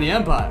deserve from the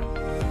Empire.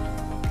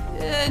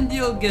 And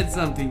you'll get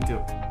something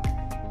too.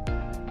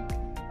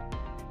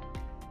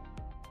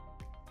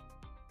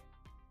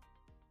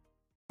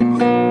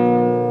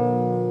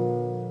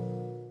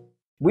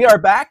 We are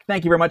back.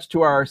 Thank you very much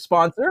to our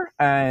sponsor,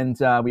 and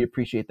we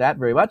appreciate that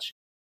very much.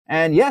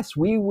 And yes,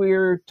 we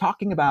were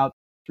talking about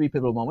 3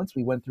 pivotal moments.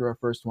 We went through our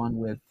first one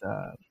with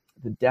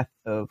the death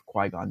of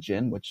Qui-Gon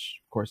Jinn, which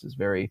of course is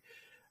very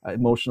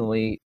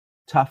emotionally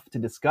tough to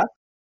discuss.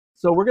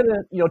 So we're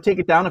gonna, take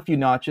it down a few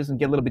notches and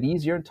get a little bit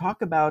easier and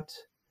talk about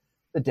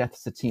the death of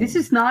Satine. This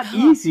is not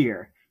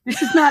easier.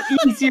 This is not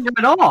easier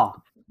at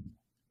all.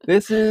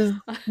 This is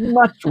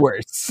much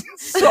worse.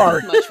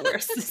 Sorry. Much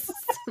worse. It's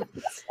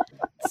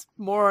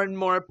more and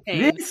more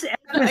pain. This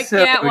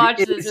episode I can't watch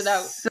this is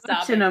without such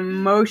stopping. an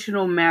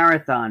emotional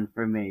marathon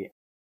for me.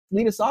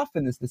 Lead us off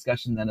in this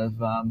discussion then of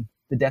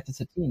the death of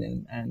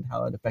Satine and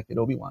how it affected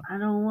Obi-Wan. I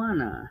don't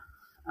wanna.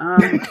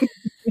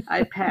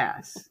 I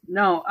pass.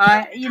 No,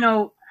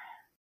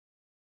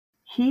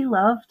 he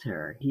loved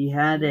her. He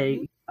had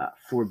a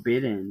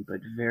forbidden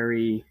but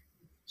very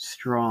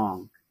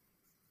strong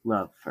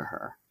love for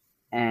her.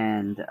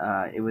 And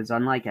it was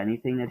unlike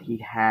anything that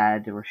he'd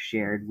had or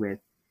shared with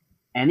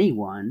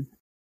anyone.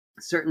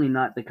 Certainly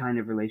not the kind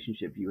of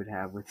relationship you would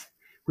have with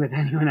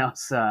anyone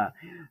else,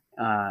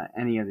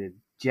 any of the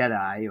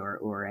Jedi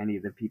or any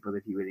of the people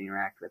that he would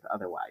interact with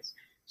otherwise.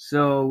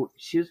 So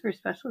she was very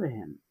special to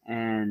him.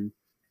 And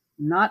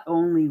not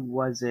only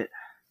was it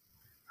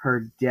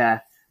her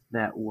death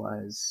that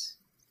was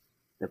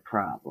the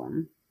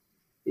problem,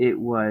 it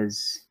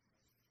was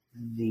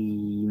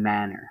the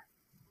manner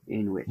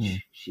in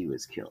which she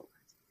was killed.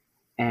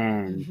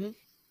 And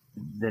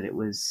that it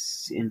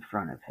was in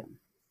front of him.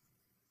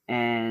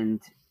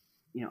 And,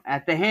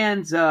 at the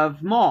hands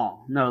of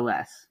Maul, no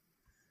less.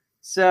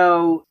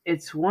 So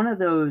it's one of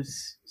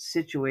those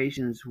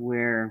situations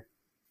where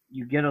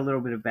you get a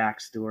little bit of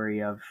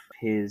backstory of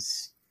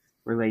his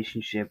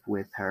relationship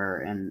with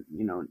her, and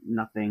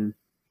nothing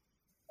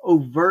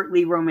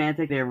overtly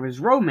romantic. There was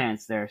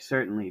romance there,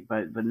 certainly,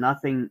 but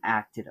nothing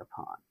acted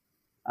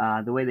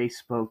upon. The way they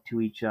spoke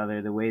to each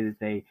other, the way that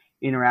they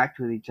interact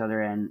with each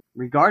other and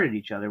regarded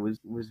each other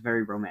was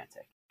very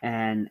romantic.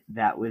 And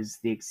that was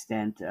the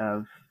extent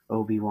of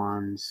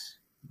Obi-Wan's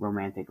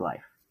romantic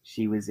life.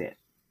 She was it.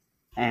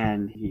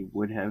 And he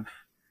would have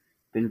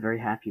been very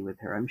happy with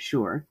her, I'm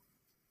sure.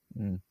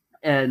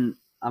 And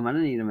I'm going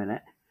to need a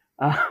minute.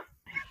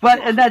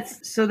 But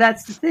that's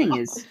the thing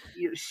is,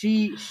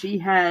 she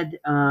had,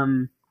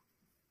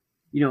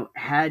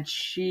 had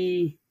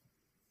she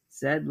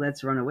said,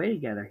 let's run away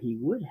together, he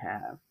would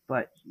have.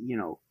 But,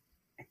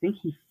 I think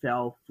he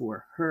fell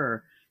for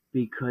her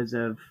because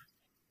of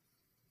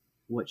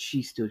what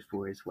she stood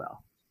for as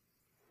well.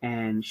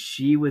 And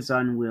she was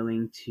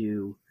unwilling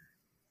to,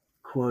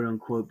 quote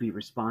unquote, be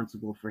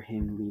responsible for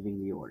him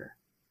leaving the order.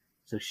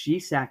 So she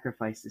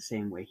sacrificed the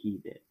same way he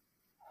did.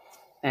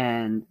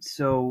 And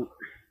so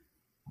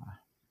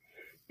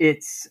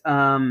it's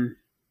through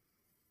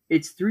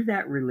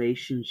that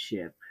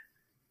relationship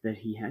that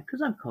he had,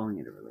 because I'm calling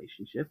it a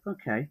relationship,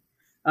 okay.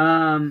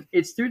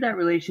 It's through that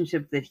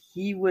relationship that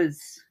he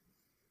was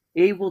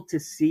able to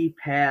see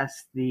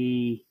past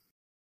the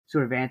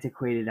sort of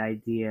antiquated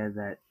idea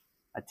that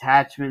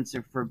attachments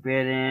are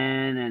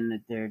forbidden and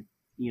that they're,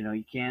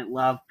 you can't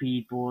love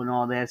people and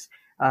all this,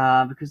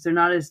 because they're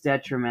not as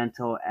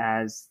detrimental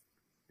as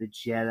the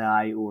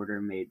Jedi Order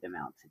made them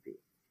out to be.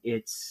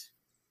 It's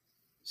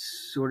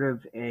sort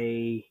of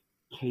a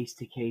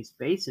case-to-case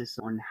basis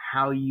on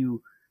how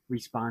you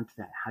respond to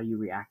that, how you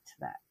react to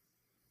that.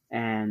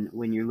 And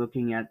when you're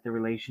looking at the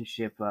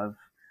relationship of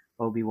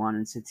Obi-Wan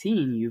and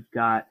Satine, you've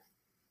got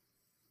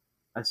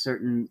a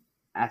certain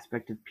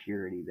aspect of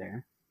purity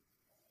there.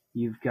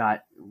 You've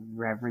got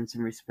reverence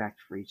and respect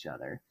for each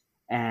other.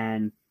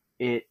 And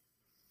it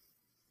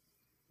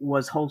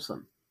was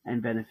wholesome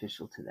and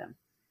beneficial to them.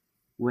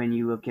 When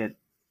you look at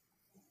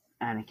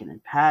Anakin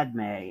and Padme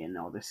and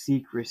all the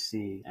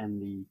secrecy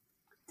and the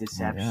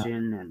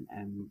deception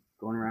and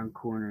going around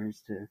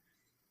corners to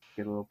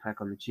get a little peck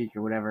on the cheek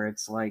or whatever,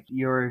 it's like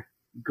you're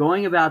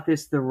going about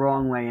this the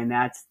wrong way, and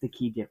that's the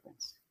key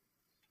difference.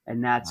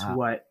 And that's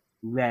what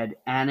led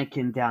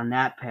Anakin down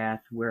that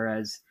path,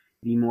 whereas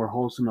the more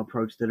wholesome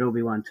approach that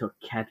Obi-Wan took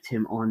kept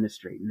him on the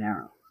straight and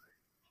narrow.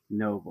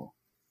 Noble.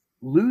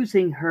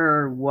 Losing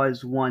her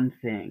was one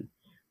thing,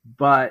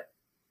 but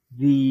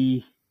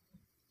the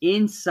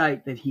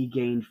insight that he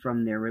gained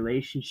from their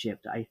relationship,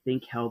 I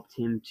think, helped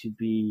him to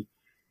be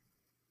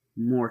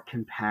more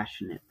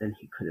compassionate than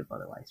he could have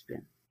otherwise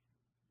been.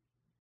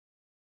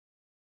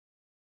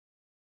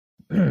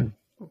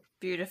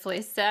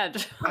 Beautifully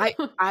said.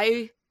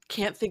 I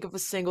can't think of a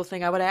single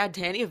thing I would add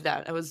to any of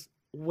that. It was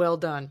well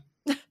done.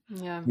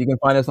 Yeah. You can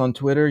find us on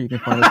Twitter. You can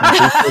find us on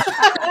Facebook.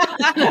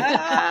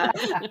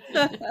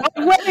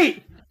 Oh,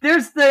 wait!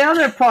 There's the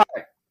other part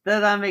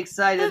that I'm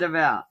excited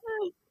about.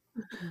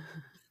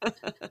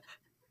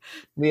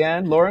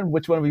 Leanne, Lauren,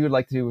 which one of you would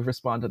like to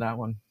respond to that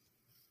one?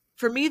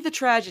 For me, the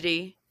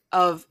tragedy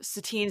of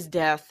Satine's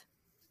death,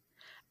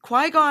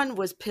 Qui-Gon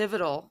was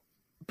pivotal,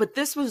 but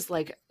this was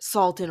like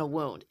salt in a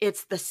wound.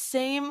 It's the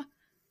same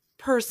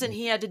person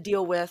he had to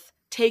deal with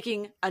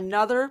taking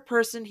another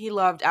person he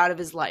loved out of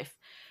his life.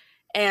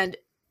 And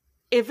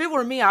if it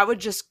were me, I would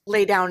just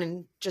lay down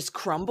and just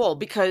crumble,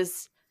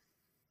 because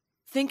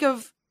think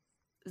of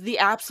the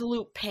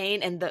absolute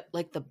pain and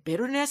the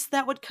bitterness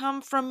that would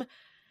come from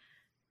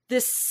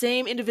this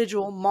same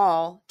individual,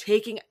 Maul,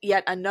 taking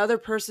yet another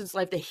person's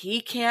life that he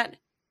can't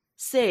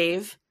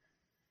save.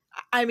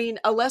 I mean,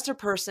 a lesser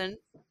person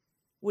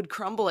would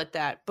crumble at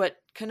that, but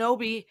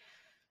Kenobi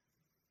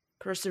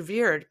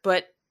persevered.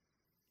 But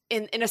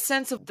in a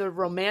sense of the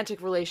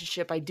romantic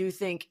relationship, I do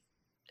think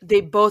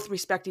they both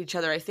respect each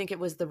other. I think it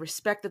was the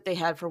respect that they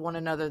had for one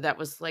another that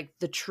was like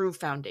the true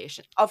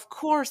foundation. Of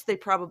course, they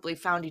probably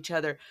found each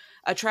other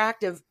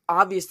attractive.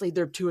 Obviously,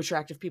 they're two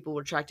attractive people who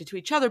were attracted to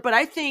each other. But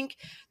I think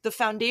the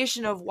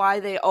foundation of why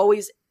they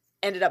always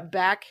ended up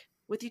back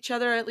with each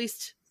other, at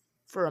least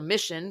for a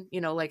mission,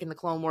 like in the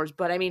Clone Wars.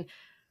 But I mean,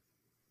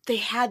 they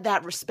had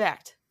that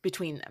respect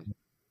between them.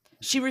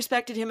 She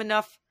respected him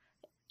enough,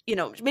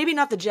 maybe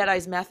not the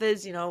Jedi's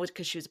methods,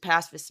 because she was a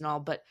pacifist and all,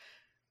 but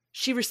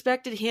she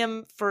respected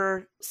him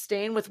for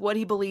staying with what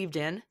he believed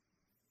in,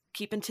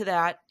 keeping to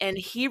that. And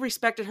he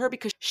respected her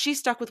because she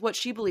stuck with what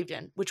she believed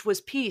in, which was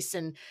peace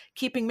and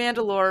keeping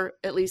Mandalore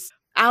at least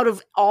out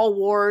of all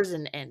wars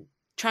and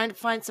trying to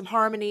find some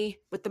harmony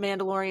with the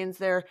Mandalorians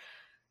there.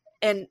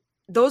 And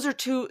those are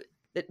two,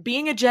 that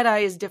being a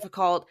Jedi is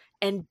difficult,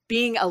 and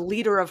being a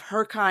leader of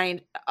her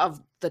kind,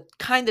 of the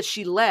kind that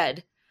she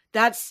led,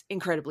 that's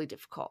incredibly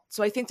difficult.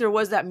 So I think there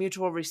was that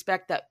mutual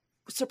respect that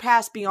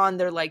surpassed beyond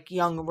their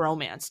young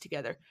romance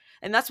together.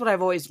 And that's what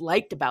I've always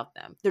liked about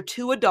them. They're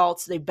two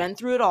adults. They've been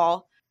through it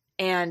all,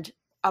 and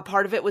a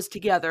part of it was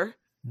together.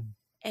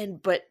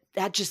 But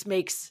that just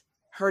makes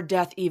her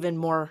death even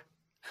more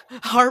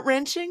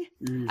heart-wrenching.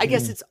 I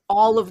guess it's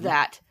all of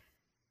that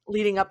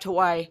leading up to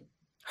why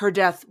her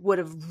death would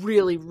have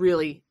really,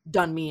 really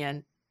done me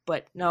in.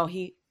 But no,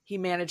 he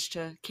managed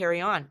to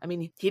carry on. I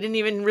mean, he didn't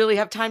even really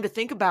have time to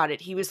think about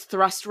it. He was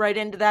thrust right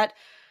into that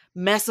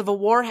mess of a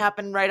war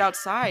happening right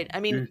outside. I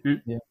mean,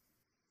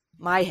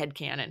 my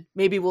headcanon.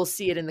 Maybe we'll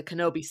see it in the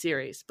Kenobi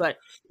series, but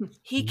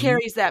he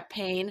carries that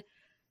pain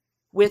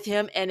with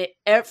him, and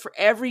for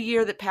every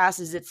year that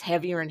passes, it's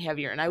heavier and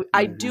heavier. And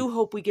I do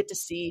hope we get to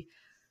see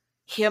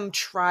him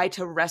try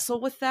to wrestle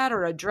with that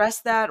or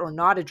address that or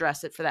not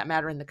address it, for that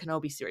matter, in the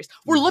Kenobi series.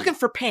 We're looking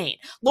for pain.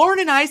 Lauren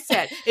and I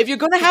said, if you're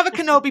going to have a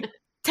Kenobi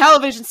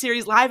television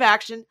series, live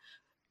action,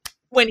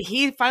 when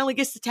he finally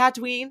gets to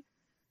Tatooine,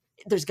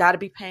 there's got to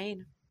be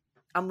pain.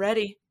 I'm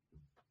ready.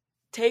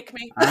 Take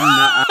me.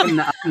 I'm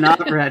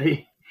not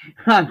ready.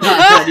 I'm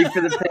not ready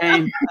for the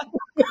pain.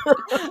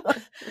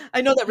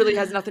 I know that really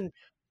has nothing,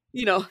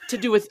 to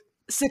do with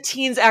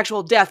Satine's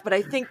actual death, but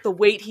I think the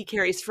weight he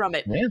carries from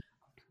it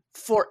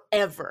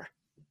forever.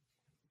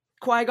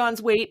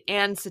 Qui-Gon's weight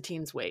and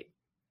Satine's weight.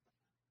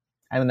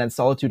 And then that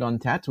solitude on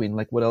Tatooine,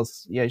 like what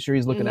else? Yeah, sure,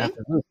 he's looking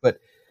after Luke, but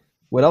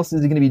what else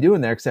is he going to be doing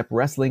there except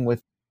wrestling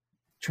with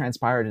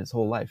transpired his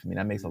whole life? I mean,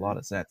 that makes a lot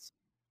of sense.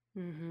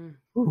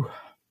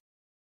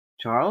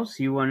 Charles,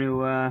 you want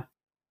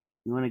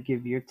to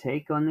give your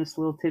take on this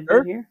little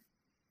tidbit here?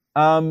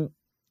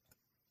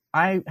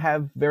 I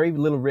have very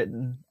little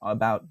written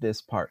about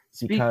this part.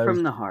 Speak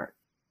from the heart.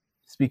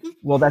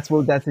 Well, that's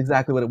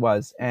exactly what it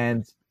was.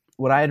 And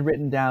what I had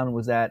written down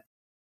was that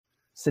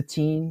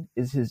Satine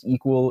is his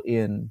equal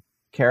in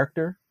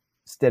character,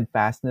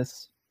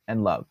 steadfastness,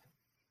 and love.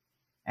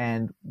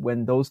 And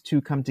when those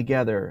two come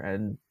together,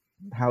 and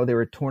how they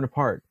were torn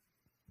apart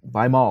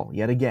by Maul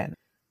yet again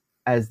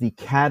as the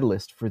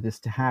catalyst for this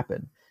to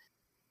happen,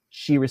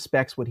 she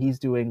respects what he's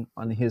doing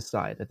on his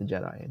side at the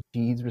Jedi, and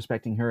she's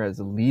respecting her as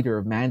a leader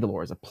of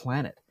Mandalore, as a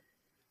planet.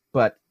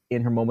 But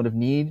in her moment of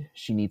need,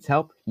 she needs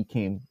help. He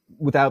came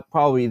without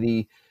probably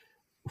the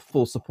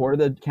full support of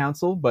the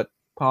council, but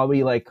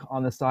probably like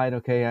on the side.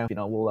 Okay,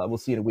 we'll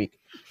see in a week.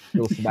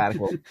 Little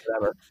sabbatical,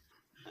 whatever.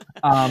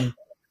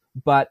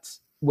 But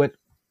what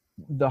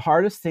the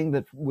hardest thing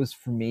that was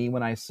for me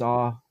when I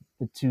saw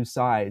the two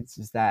sides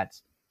is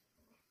that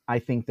I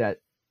think that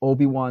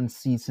Obi-Wan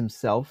sees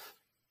himself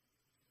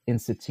in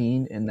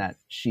Satine, in that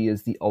she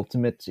is the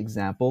ultimate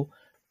example,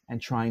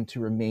 and trying to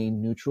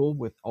remain neutral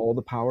with all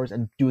the powers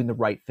and doing the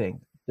right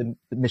thing, the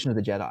mission of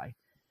the Jedi.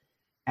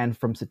 And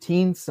from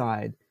Satine's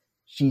side,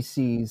 she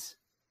sees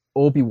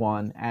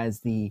Obi-Wan as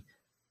the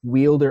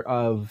wielder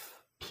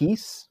of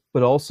peace,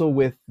 but also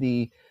with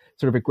the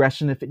sort of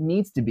aggression if it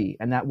needs to be,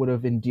 and that would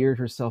have endeared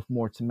herself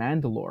more to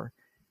Mandalore.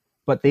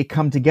 But they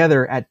come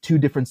together at two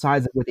different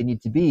sides of what they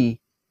need to be,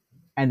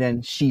 and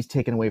then she's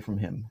taken away from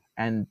him.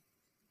 And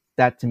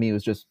that to me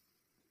was just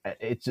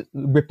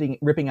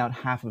ripping out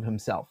half of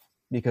himself,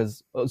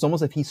 because it's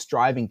almost like he's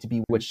striving to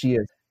be what she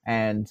is,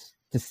 and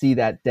to see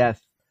that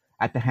death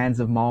at the hands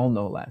of Maul,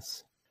 no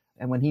less.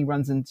 And when he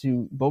runs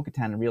into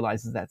Bo-Katan and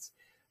realizes that's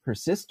her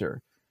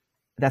sister,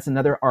 that's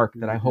another arc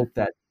that I hope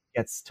that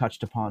gets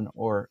touched upon,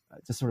 or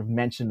just sort of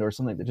mentioned, or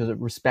something that there's a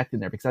respect in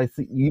there, because I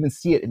think you even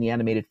see it in the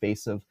animated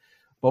face of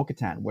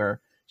Bo-Katan,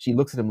 where she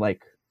looks at him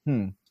like,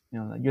 you're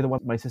the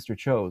one my sister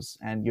chose,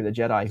 and you're the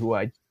Jedi who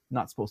I'm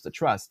not supposed to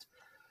trust.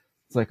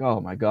 It's like, oh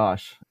my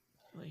gosh.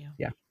 Oh,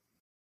 yeah.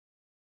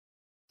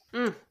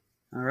 All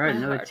right,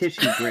 another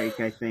tissue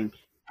break, I think.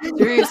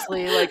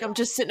 Seriously, like, I'm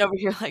just sitting over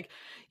here like,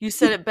 you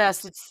said it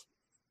best. It's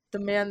the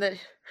man that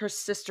her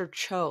sister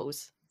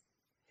chose.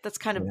 That's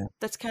kind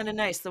of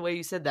nice the way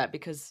you said that,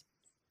 because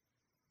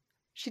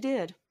she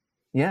did.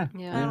 Yeah.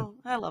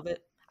 I love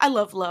it. I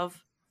love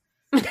love.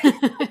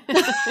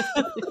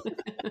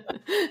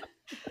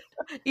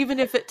 Even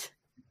if it,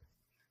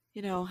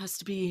 has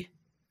to be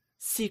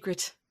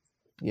secret,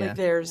 like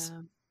theirs,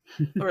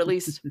 or at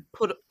least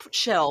put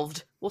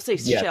shelved. We'll say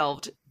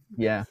shelved.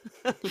 Yeah.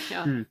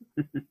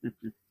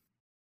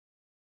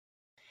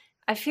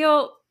 I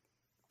feel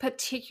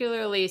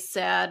particularly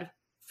sad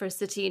for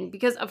Satine,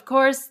 because of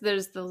course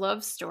there's the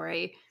love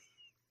story,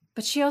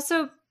 but she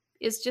also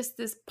is just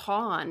this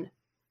pawn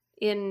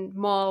in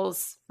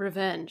Maul's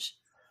revenge.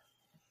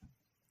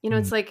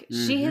 It's like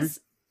she has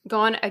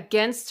gone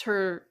against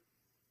her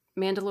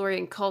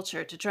Mandalorian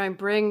culture to try and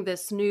bring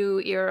this new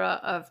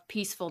era of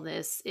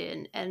peacefulness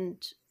in,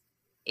 and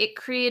it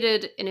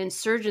created an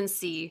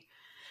insurgency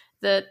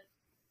that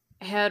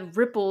had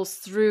ripples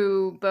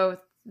through both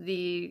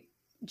the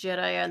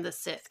Jedi and the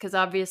Sith, because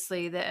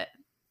obviously that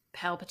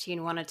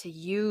Palpatine wanted to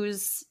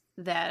use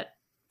that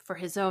for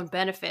his own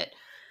benefit.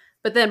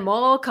 But then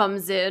Maul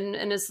comes in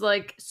and is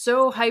like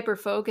so hyper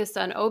focused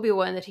on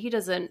Obi-Wan that he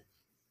doesn't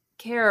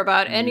care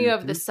about any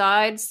of the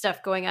side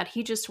stuff going on.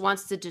 He just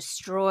wants to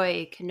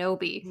destroy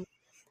Kenobi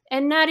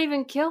and not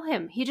even kill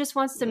him. He just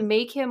wants to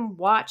make him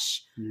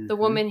watch the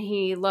woman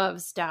he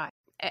loves die.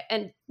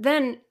 And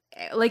then,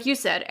 like you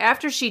said,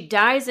 after she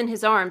dies in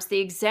his arms, the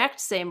exact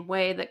same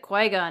way that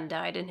Qui-Gon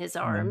died in his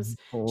arms,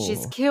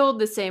 she's killed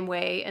the same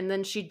way, and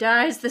then she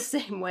dies the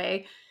same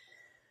way.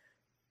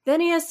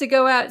 Then he has to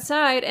go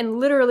outside and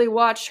literally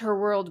watch her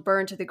world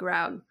burn to the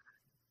ground.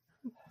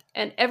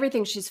 And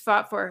everything she's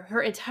fought for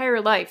her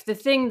entire life,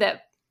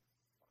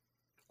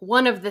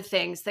 one of the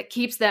things that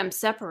keeps them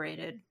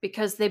separated,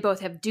 because they both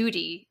have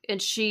duty, and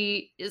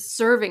she is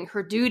serving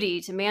her duty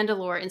to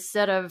Mandalore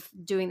instead of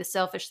doing the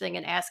selfish thing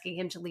and asking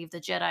him to leave the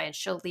Jedi, and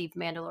she'll leave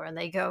Mandalore and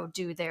they go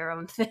do their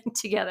own thing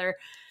together.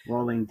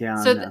 Rolling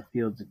down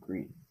fields of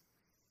green.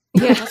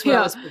 Yeah, that's what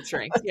I was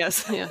picturing.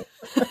 Yes. Yeah.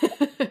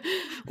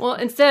 Well,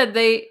 instead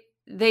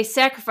they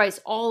sacrifice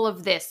all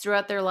of this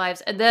throughout their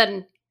lives, and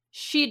then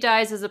she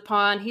dies as a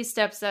pawn. He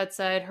steps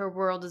outside. Her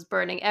world is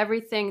burning.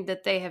 Everything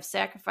that they have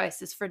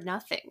sacrificed is for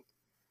nothing.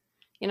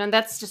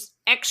 That's just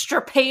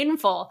extra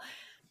painful.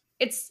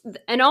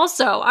 And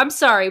also, I'm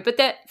sorry, but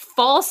that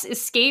false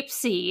escape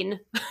scene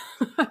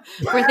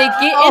where they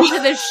get into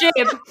the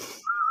ship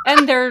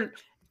and they're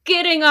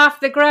getting off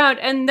the ground,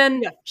 and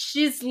then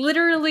she's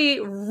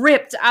literally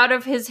ripped out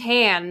of his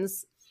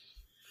hands.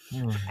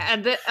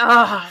 And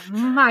oh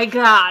my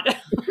God.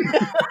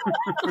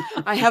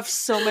 I have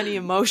so many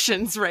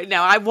emotions right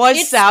now. I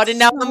was sad and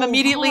now I'm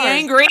immediately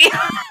angry.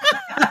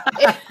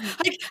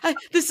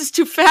 This is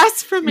too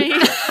fast for me.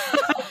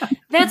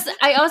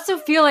 I also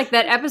feel like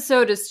that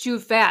episode is too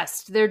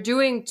fast. They're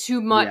doing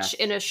too much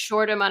in a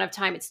short amount of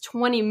time. It's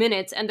 20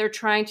 minutes and they're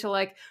trying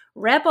to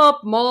wrap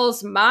up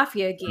Maul's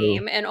mafia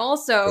game and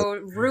also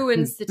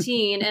ruin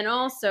Satine and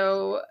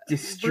also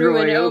destroy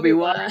ruin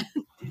Obi-Wan.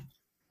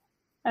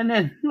 And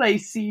then lay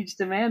siege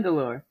to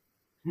Mandalore.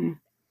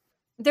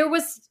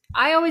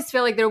 I always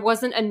feel like there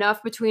wasn't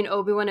enough between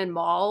Obi-Wan and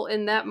Maul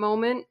in that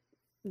moment.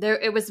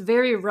 It was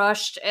very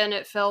rushed, and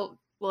it felt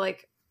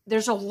like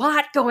there's a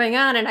lot going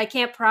on, and I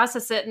can't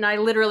process it, and I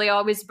literally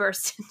always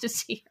burst into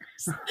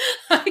tears.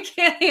 I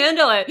can't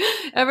handle it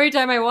every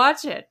time I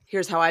watch it.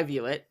 Here's how I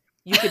view it.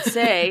 You could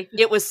say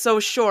it was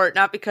so short,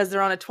 not because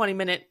they're on a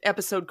 20-minute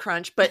episode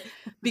crunch, but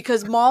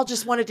because Maul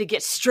just wanted to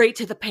get straight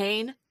to the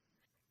pain.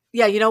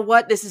 Yeah, you know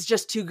what? This is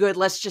just too good.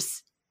 Let's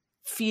just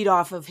feed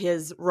off of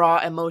his raw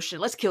emotion.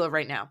 Let's kill it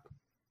right now.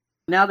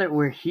 Now that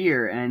we're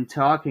here and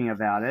talking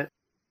about it,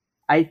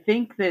 I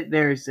think that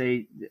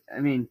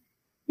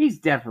he's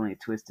definitely a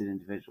twisted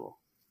individual.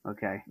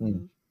 Okay.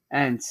 Mm-hmm.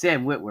 And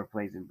Sam Witwer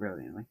plays him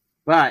brilliantly.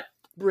 But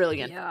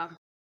brilliant. Yeah.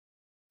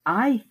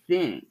 I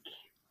think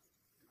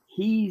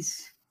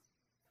he's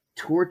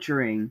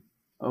torturing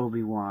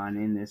Obi-Wan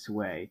in this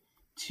way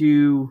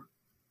to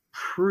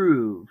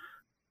prove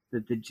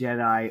that the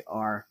Jedi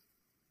are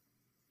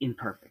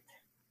imperfect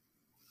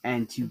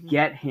and to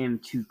get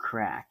him to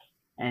crack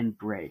and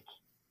break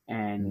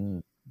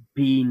and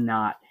be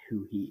not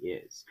who he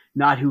is,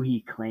 not who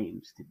he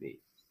claims to be.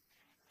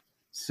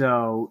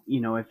 So,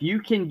 if you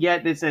can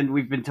get this, and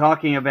we've been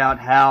talking about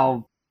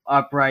how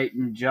upright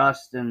and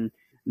just and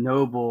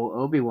noble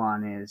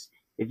Obi-Wan is,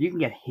 if you can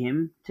get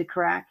him to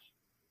crack,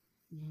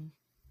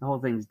 the whole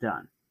thing's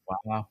done.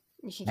 Wow.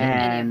 You can get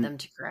any of them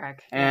to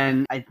crack.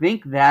 And I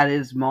think that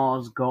is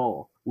Maul's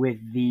goal with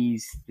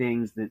these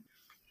things, that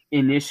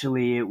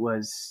initially it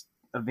was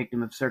a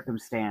victim of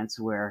circumstance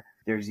where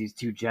there's these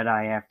two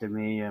Jedi after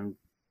me and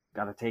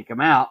gotta take them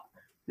out.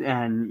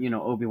 And,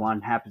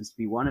 Obi-Wan happens to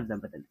be one of them.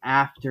 But then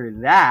after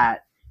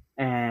that,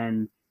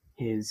 and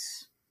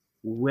his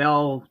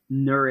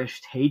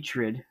well-nourished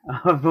hatred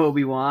of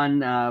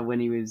Obi-Wan when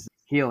he was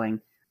healing,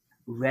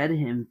 led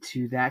him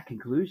to that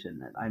conclusion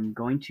that I'm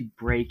going to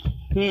break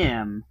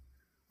him.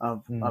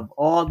 Of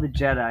all the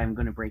Jedi, I'm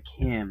going to break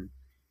him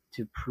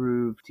to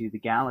prove to the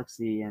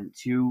galaxy and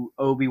to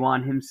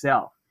Obi-Wan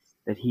himself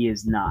that he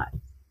is not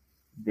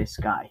this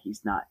guy.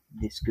 He's not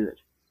this good.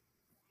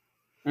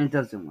 And it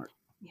doesn't work.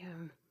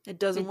 Yeah. It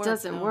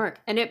doesn't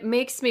work. And it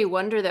makes me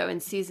wonder, though, in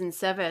season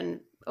 7,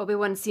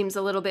 Obi-Wan seems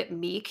a little bit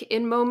meek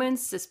in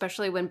moments,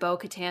 especially when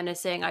Bo-Katan is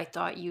saying, I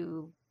thought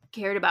you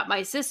cared about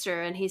my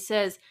sister. And he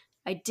says,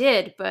 I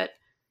did, but,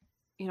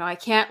 I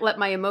can't let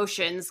my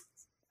emotions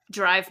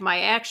drive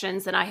my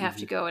actions, and I have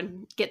to go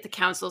and get the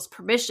council's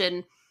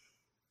permission.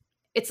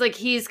 It's like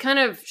he's kind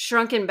of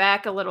shrunken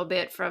back a little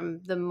bit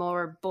from the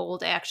more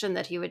bold action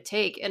that he would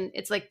take. And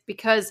it's like,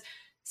 because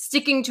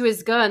sticking to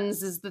his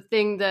guns is the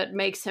thing that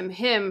makes him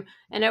him.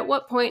 And at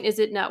what point is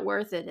it not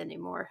worth it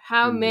anymore?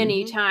 How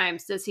many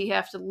times does he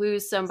have to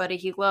lose somebody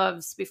he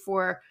loves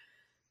before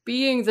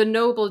being the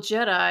noble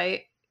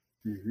Jedi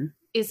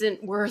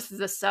isn't worth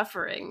the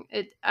suffering?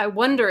 I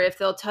wonder if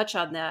they'll touch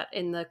on that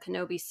in the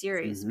Kenobi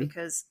series,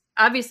 because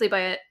obviously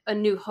by a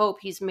New Hope,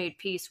 he's made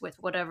peace with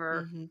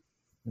whatever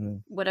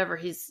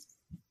he's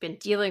been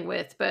dealing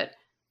with, but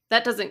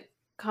that doesn't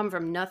come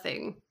from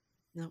nothing.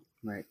 No,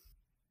 right.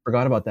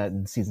 Forgot about that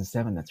in season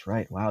 7. That's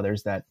right. Wow, there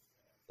is that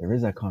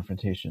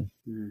confrontation.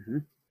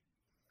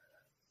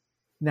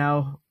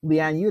 Now,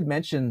 Leanne, you had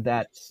mentioned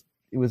that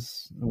it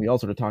was, we all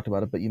sort of talked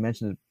about it, but you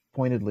mentioned it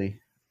pointedly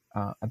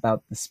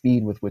about the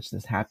speed with which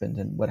this happened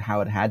and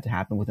how it had to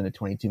happen within a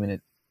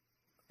 22-minute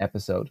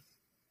episode.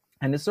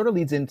 And this sort of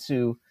leads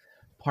into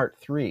part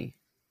 3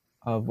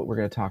 of what we're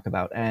going to talk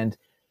about. And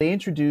they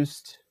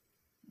introduced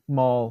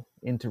Maul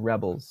into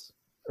Rebels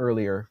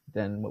earlier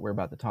than what we're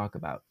about to talk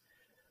about.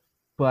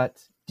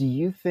 But do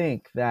you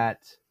think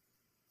that,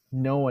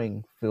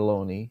 knowing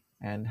Filoni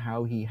and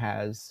how he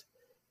has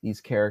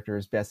these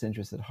characters' best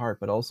interests at heart,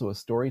 but also a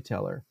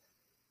storyteller,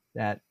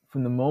 that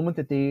from the moment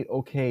that they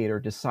okayed or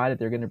decided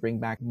they're going to bring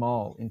back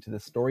Maul into the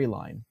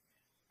storyline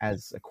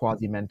as a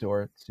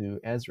quasi-mentor to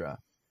Ezra,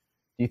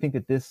 do you think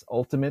that this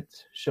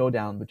ultimate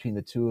showdown between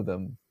the two of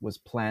them was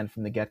planned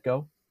from the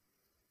get-go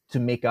to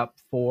make up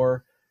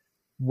for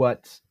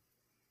what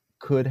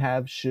could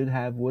have, should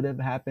have, would have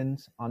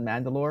happened on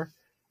Mandalore?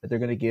 That they're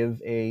going to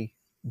give a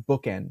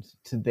bookend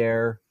to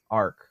their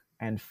arc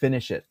and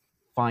finish it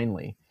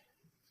finally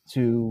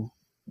to,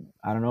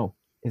 I don't know,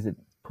 is it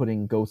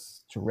putting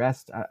ghosts to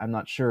rest? I'm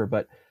not sure,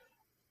 but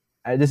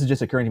this is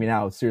just occurring to me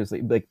now,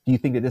 seriously. Like, do you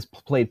think that this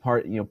played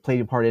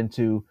a part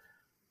into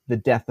the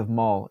death of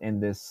Maul in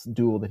this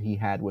duel that he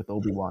had with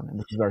Obi-Wan? And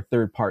this is our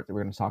third part that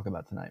we're going to talk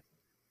about tonight.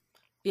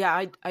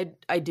 Yeah,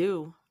 I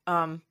do.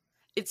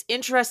 It's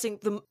interesting.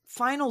 The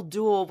final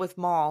duel with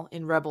Maul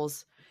in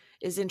Rebels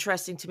is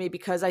interesting to me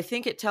because I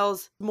think it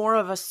tells more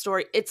of a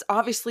story. It's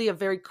obviously a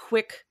very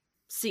quick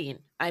scene.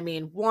 I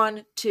mean,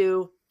 1,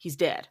 2, he's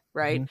dead,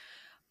 right? Mm-hmm.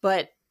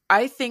 But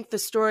I think the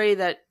story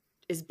that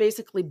is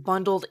basically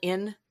bundled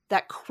in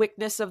that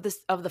quickness of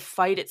the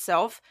fight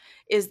itself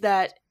is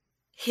that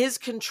his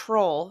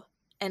control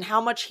and how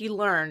much he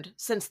learned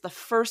since the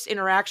first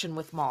interaction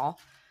with Maul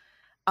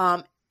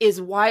is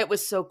why it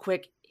was so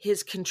quick.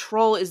 His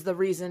control is the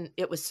reason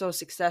it was so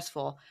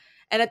successful.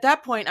 And at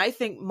that point, I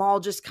think Maul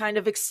just kind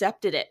of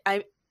accepted it.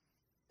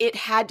 It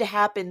had to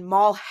happen.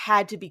 Maul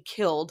had to be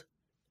killed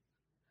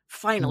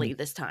finally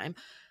this time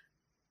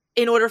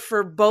in order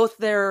for both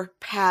their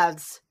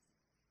paths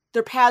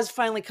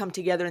finally come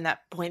together in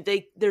that point.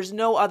 There's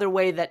no other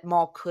way that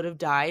Maul could have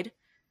died.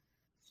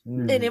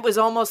 And it was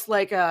almost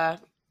like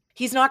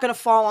he's not going to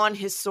fall on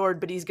his sword,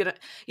 but he's going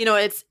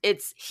to,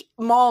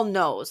 Maul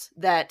knows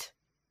that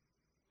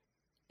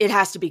it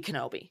has to be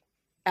Kenobi,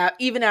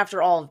 even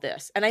after all of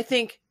this. And I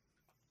think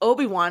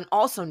Obi-Wan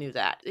also knew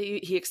that.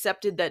 He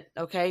accepted that,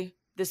 okay,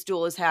 this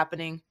duel is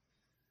happening.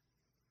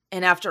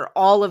 And after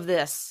all of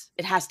this,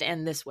 it has to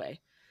end this way.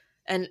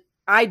 And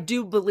I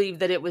do believe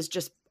that it was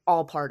just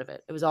all part of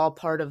it. It was all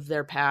part of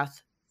their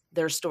path,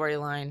 their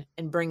storyline,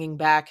 and bringing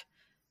back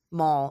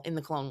Maul in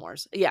the Clone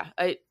Wars. Yeah,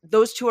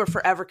 those two are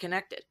forever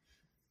connected.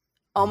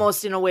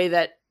 Almost in a way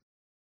that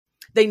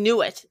they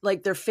knew it,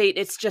 like their fate.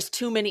 It's just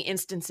too many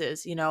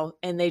instances,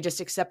 and they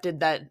just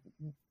accepted that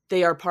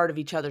they are part of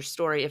each other's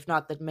story, if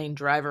not the main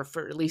driver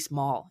for at least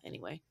Maul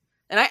anyway.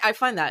 And I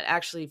find that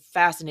actually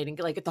fascinating,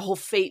 like the whole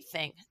fate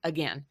thing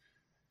again.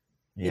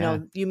 Yeah.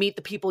 You meet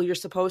the people you're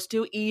supposed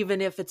to,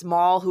 even if it's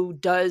Maul who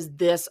does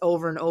this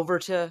over and over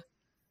to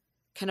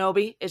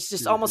Kenobi. It's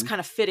just almost kind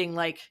of fitting,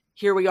 like,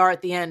 here we are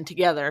at the end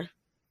together,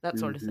 that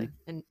sort of thing.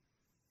 And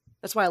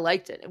that's why I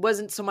liked it. It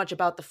wasn't so much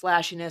about the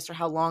flashiness or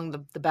how long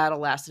the battle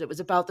lasted. It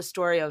was about the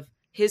story of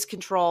his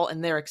control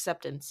and their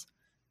acceptance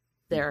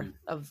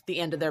of the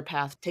end of their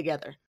path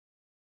together.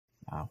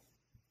 Wow.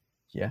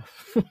 Yeah.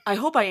 I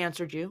hope I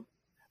answered you.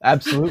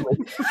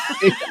 Absolutely.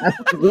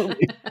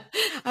 Absolutely.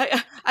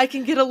 I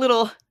can get a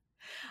little,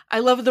 I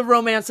love the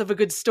romance of a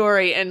good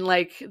story, and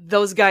like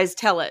those guys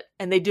tell it,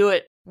 and they do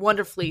it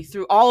wonderfully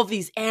through all of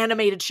these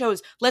animated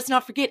shows. Let's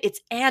not forget, it's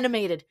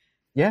animated.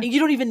 Yeah. And you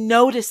don't even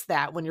notice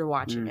that when you're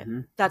watching it.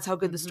 That's how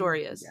good the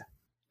story is.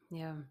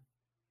 Yeah.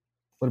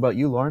 What about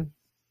you, Lauren?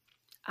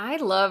 I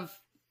love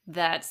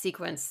that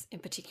sequence in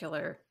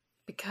particular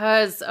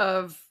because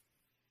of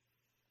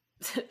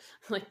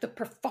like the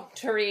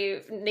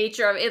perfunctory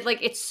nature of it.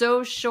 Like, it's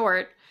so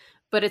short,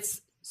 but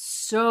it's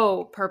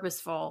so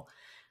purposeful.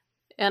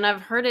 And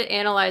I've heard it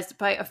analyzed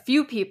by a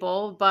few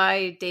people,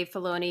 by Dave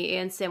Filoni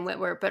and Sam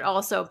Witwer, but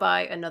also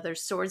by another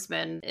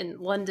swordsman in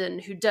London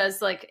who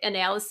does like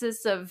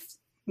analysis of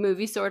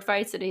movie sword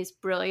fights, and he's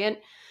brilliant.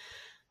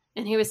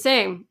 And he was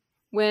saying,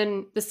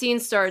 when the scene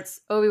starts,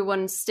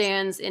 Obi-Wan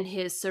stands in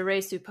his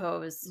Soresu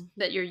pose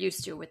that you're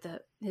used to, with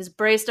his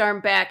braced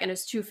arm back and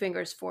his 2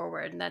 fingers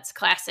forward, and that's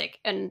classic.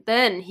 And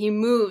then he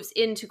moves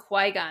into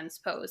Qui-Gon's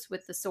pose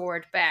with the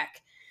sword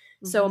back.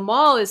 So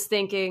Maul is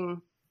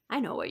thinking, I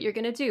know what you're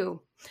going to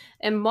do.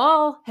 And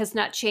Maul has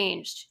not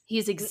changed.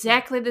 He's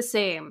exactly the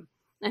same.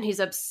 And he's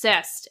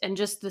obsessed and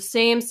just the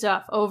same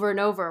stuff over and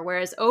over.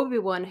 Whereas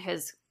Obi-Wan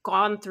has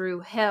gone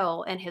through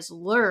hell and has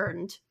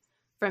learned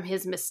from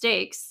his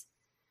mistakes.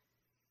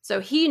 So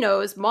he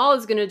knows Maul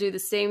is going to do the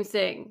same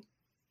thing.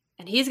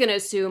 And he's going to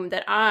assume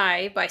that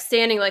I, by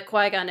standing like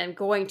Qui-Gon, am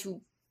going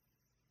to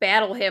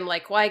battle him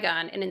like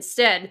Qui-Gon. And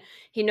instead,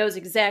 he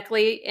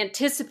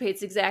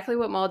anticipates exactly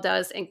what Maul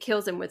does and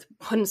kills him with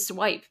one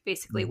swipe,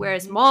 basically.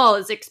 Whereas Maul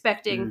is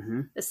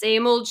expecting the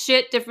same old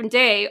shit, different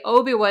day.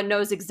 Obi-Wan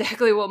knows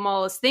exactly what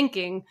Maul is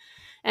thinking.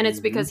 And it's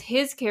because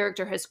his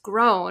character has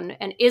grown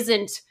and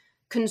isn't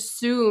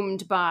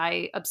consumed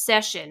by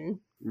obsession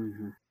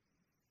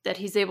that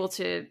he's able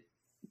to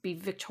be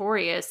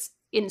victorious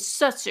in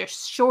such a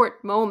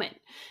short moment.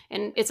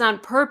 And it's on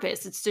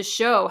purpose. It's to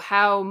show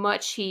how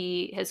much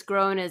he has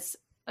grown as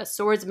a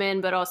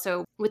swordsman, but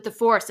also with the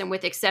Force and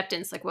with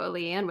acceptance, like what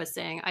Leanne was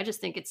saying. I just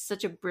think it's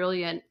such a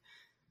brilliant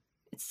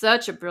It's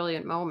such a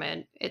brilliant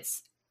moment.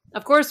 It's,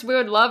 of course, we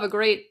would love a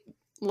great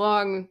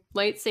long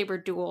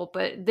lightsaber duel,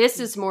 but this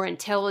is more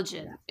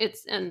intelligent.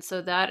 And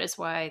so that is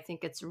why I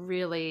think it's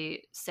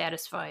really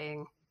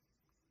satisfying.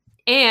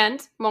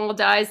 And Maul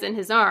dies in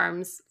his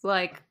arms,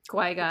 like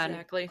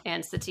Qui-Gon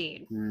and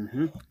Satine.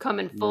 Mm-hmm. Come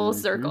in full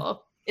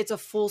circle. It's a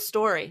full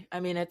story. I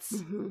mean, it's...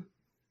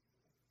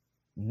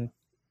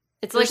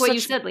 It's like what you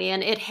said,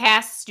 Leanne. It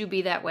has to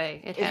be that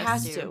way. It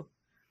has to.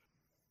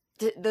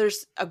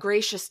 There's a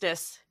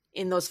graciousness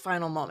in those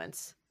final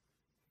moments.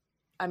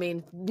 I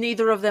mean,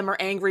 neither of them are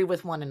angry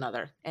with one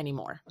another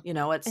anymore. You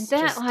know, it's and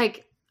that just...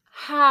 like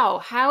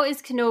how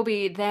is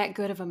Kenobi that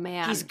good of a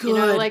man? He's good. You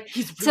know, like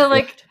he's to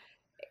like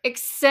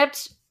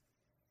accept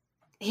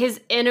his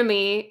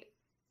enemy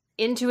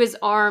into his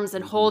arms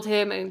and hold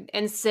him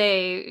and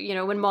say, you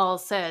know, when Maul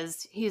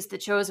says he's the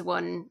chosen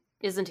one,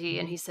 isn't he?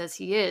 And he says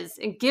he is,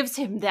 and gives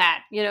him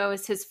that, you know,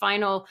 as his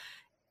final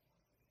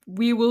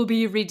we will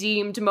be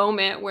redeemed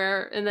moment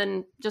and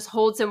then just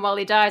holds him while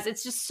he dies.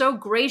 It's just so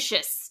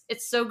gracious.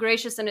 It's so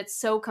gracious and it's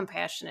so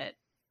compassionate.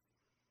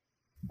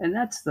 And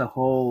that's the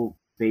whole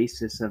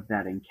basis of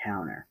that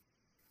encounter.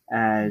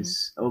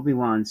 As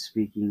Obi-Wan's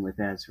speaking with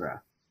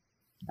Ezra,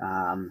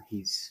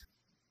 he's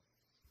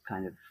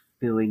kind of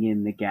filling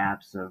in the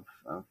gaps of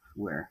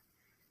where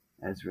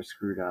Ezra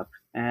screwed up,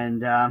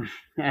 and that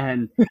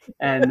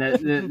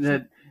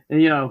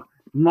you know,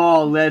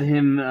 Maul led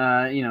him.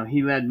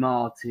 He led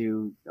Maul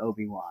to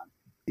Obi-Wan.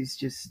 He's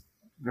just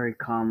very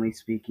calmly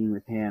speaking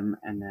with him,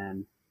 and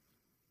then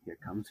here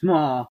comes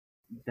Maul,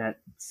 that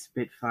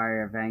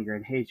spitfire of anger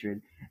and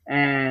hatred,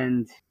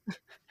 and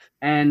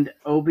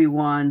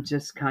Obi-Wan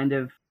just kind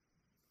of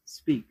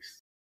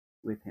speaks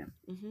with him,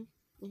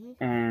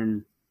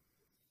 and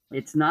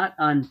it's not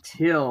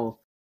until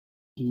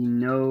he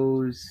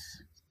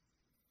knows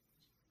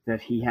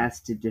that he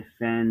has to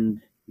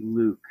defend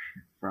Luke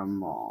from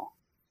Maul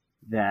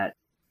that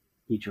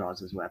he draws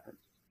his weapon.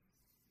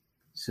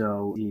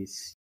 So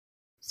he's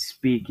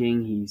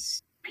speaking,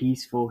 he's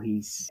peaceful,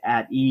 he's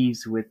at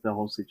ease with the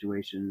whole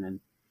situation, and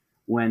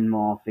when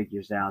Maul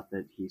figures out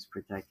that he's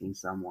protecting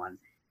someone,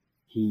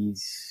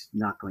 he's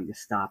not going to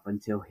stop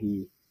until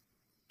he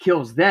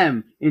kills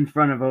them in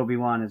front of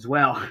Obi-Wan as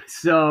well.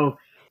 So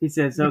he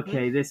says,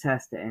 okay, this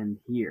has to end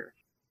here.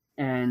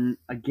 And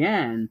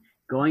again,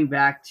 going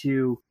back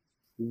to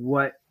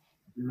what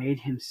made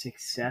him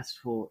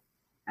successful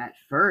at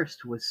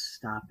first was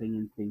stopping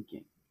and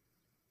thinking.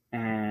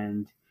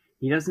 And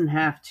he doesn't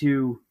have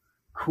to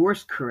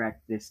course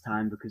correct this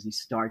time because he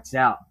starts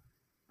out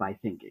by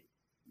thinking.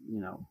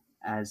 You know,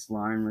 as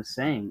Lauren was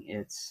saying,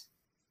 it's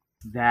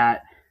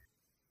that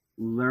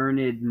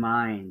learned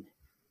mind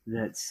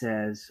that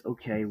says,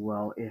 okay,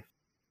 well, if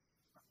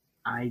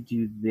I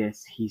do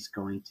this, he's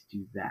going to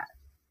do that.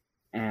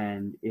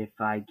 And if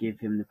I give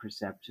him the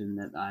perception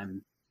that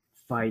I'm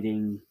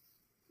fighting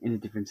in a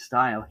different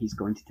style, he's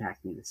going to attack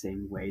me the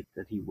same way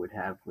that he would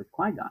have with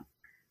Qui-Gon.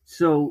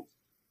 So,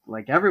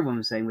 like everyone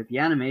was saying, with the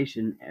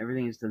animation,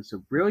 everything is done so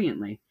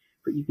brilliantly,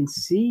 but you can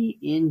see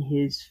in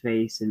his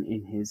face and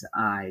in his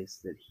eyes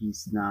that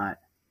he's not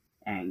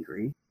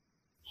angry.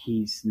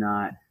 He's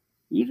not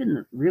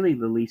even really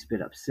the least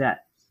bit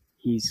upset.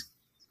 He's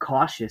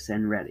cautious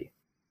and ready.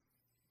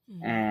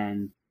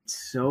 And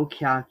so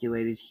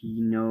calculated, he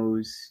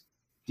knows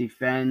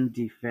defend,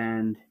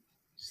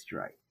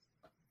 strike.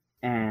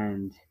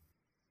 And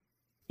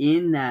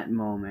in that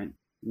moment,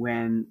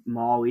 when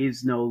Maul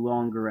is no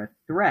longer a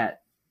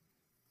threat,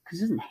 because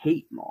he doesn't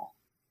hate Maul,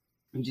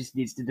 he just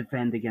needs to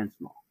defend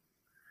against Maul.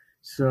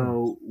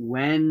 So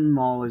when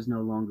Maul is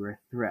no longer a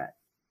threat,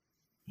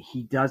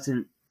 he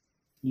doesn't,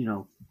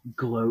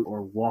 gloat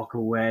or walk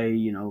away,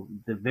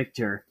 the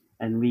victor,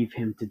 and leave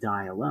him to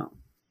die alone.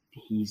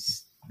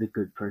 He's the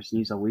good person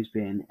he's always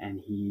been, and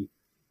he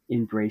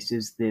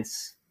embraces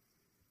this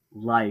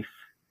life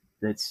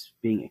that's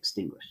being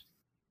extinguished.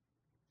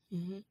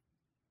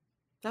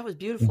 That was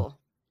beautiful.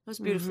 That was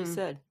beautifully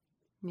said.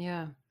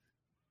 Yeah.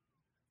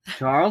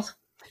 Charles?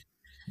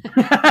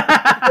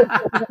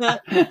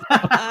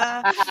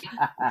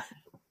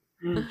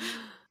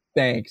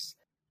 Thanks.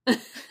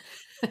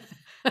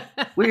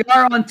 We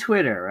are on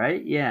Twitter,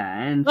 right?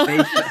 Yeah, and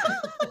Facebook.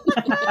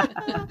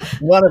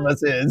 One of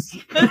us is.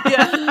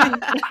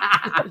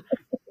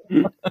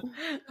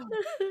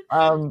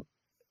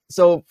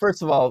 So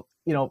first of all,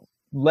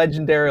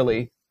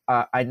 legendarily,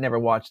 I'd never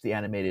watched the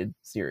animated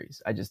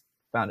series. I just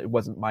found it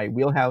wasn't my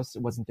wheelhouse.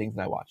 It wasn't things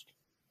that I watched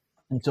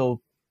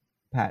until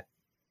Pat,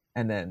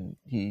 and then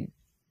he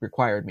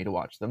required me to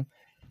watch them.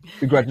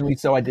 Begrudgingly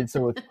so, I did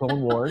so with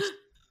Clone Wars.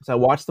 So I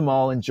watched them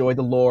all, enjoyed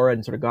the lore,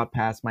 and sort of got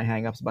past my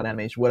hang-ups about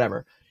animation,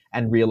 whatever,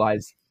 and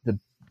realized the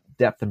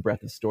depth and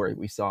breadth of story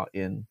we saw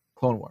in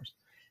Clone Wars.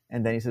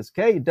 And then he says,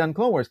 okay, you've done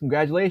Clone Wars.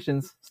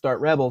 Congratulations. Start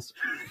Rebels.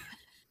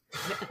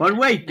 But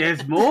wait,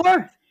 there's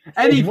more?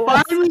 And he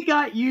finally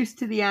got used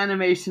to the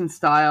animation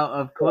style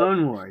of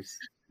Clone Wars.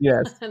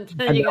 Yes. And And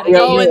then you then- gotta yeah,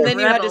 go Oh, yeah. and with then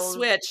you had to Rebels.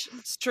 switch.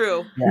 It's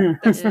true. Yeah.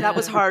 That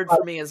was hard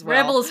for me as well.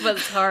 Rebels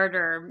was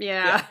harder.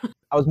 Yeah.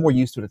 I was more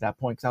used to it at that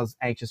point because I was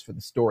anxious for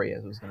the story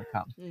as it was going to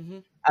come. Hmm.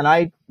 And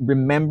I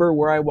remember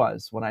where I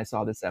was when I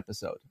saw this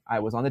episode. I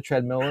was on the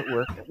treadmill at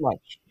work at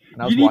lunch.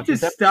 And I was You need watching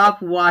to this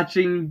stop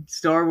watching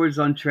Star Wars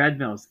on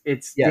treadmills.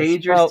 It's Yes,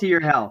 dangerous well- to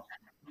your health.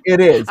 It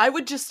is. I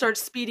would just start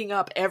speeding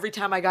up every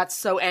time I got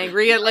so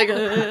angry and like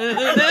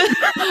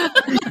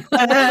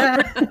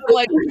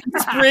like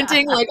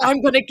sprinting, like I'm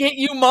gonna get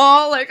you,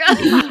 Maul. Like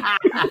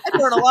I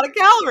burn a lot of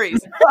calories.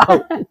 I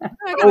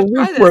gotta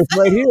try this. Wheatworth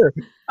right here.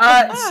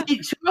 See,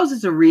 Charles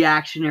is a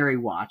reactionary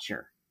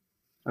watcher.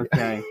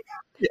 Okay.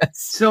 Yes.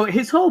 So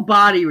his whole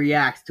body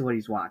reacts to what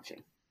he's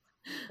watching.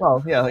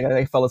 Well, yeah, like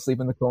I fell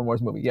asleep in the Clone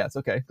Wars movie. Yes,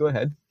 okay, go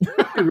ahead.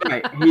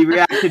 Right. He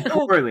reacted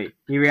poorly.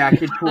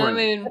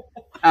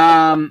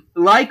 I mean,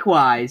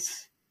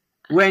 Likewise,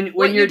 when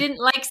what, you're you didn't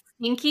like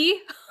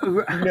Stinky?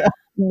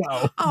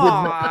 No.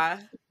 Aw,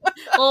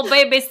 Little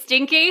baby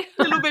Stinky?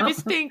 little baby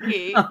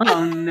Stinky.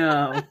 Oh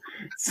no.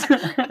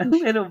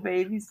 Little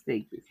baby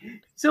Stinky.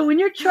 So when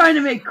you're trying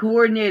to make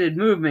coordinated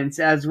movements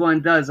as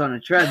one does on a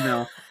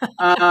treadmill,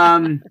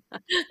 and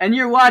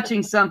you're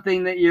watching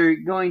something that you're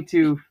going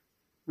to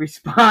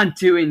respond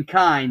to in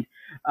kind,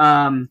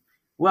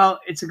 well,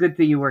 it's a good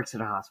thing he works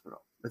at a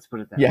hospital. Let's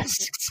put it that way.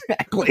 Yes,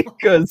 exactly.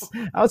 Because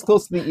I was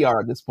close to the ER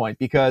at this point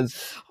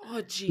because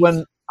Oh, jeez.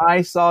 when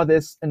I saw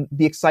this and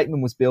the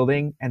excitement was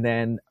building, and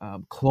then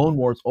Clone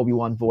Wars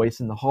Obi-Wan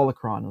voice in the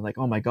holocron, I'm like,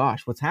 oh my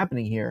gosh, what's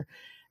happening here?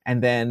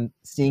 And then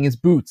seeing his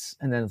boots,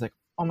 and then it's like,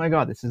 oh my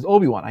god, this is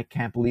Obi-Wan. I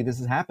can't believe this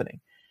is happening.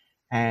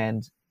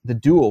 And the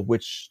duel,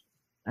 which,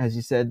 as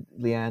you said,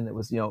 Leanne, it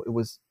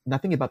was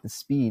nothing about the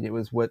speed. It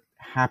was what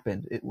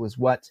happened. It was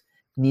what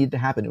needed to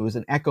happen. It was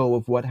an echo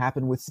of what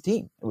happened with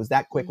Satine. It was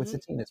that quick with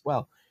Satine as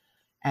well.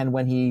 And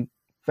when he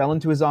fell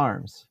into his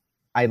arms,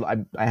 I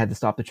had to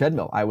stop the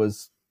treadmill. I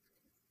was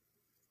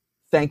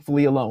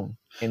thankfully alone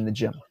in the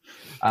gym.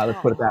 Let's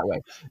put it that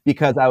way,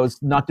 because I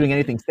was not doing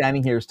anything,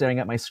 standing here staring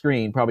at my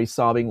screen, probably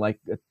sobbing like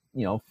a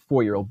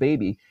 4-year-old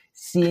baby,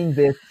 seeing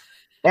this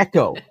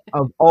echo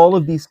of all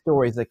of these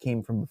stories that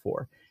came from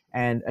before.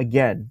 And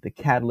again, the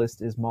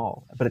catalyst is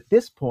Maul. But at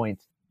this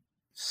point,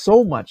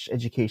 so much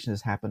education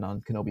has happened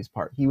on Kenobi's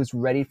part. He was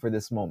ready for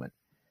this moment.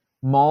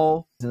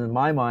 Maul, in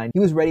my mind, he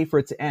was ready for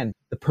it to end.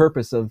 The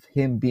purpose of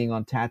him being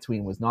on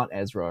Tatooine was not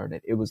Ezra,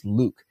 it was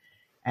Luke.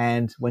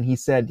 And when he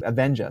said,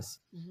 avenge us,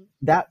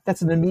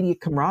 that's an immediate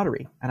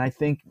camaraderie. And I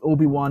think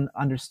Obi-Wan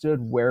understood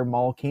where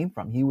Maul came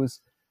from. He was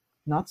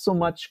not so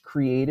much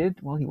created,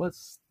 well, he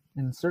was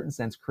in a certain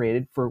sense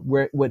created for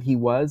what he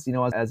was,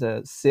 as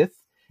a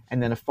Sith,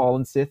 and then a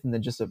fallen Sith, and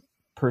then just a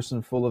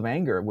person full of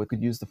anger what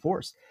could use the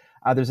Force.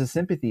 There's a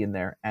sympathy in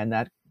there, and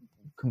that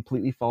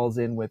completely falls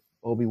in with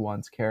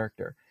Obi-Wan's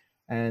character.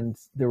 And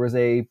there was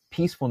a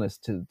peacefulness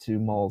to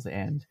Maul's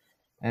end.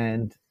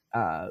 And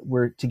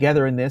we're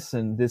together in this,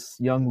 and this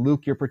young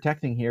Luke you're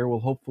protecting here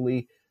will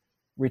hopefully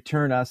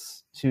return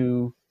us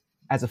to,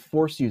 as a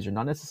Force user,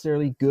 not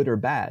necessarily good or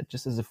bad,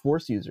 just as a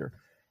Force user,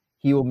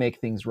 he will make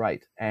things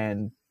right.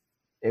 And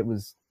it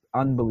was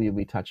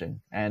unbelievably touching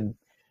and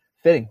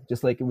fitting,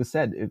 just like it was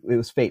said. It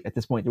was fate at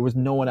this point. There was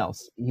no one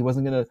else. He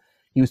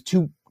was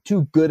too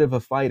good of a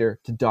fighter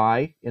to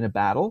die in a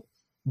battle,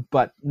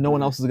 but no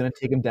one else is going to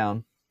take him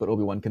down but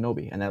Obi-Wan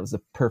Kenobi. And that was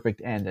the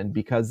perfect end. And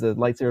because the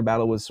lightsaber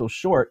battle was so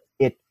short,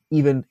 it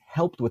even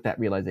helped with that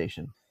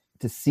realization.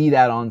 To see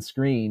that on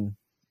screen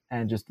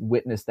and just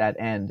witness that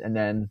end, and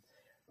then,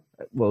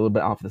 well, a little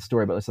bit off the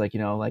story, but it's like,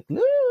 like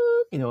Luke,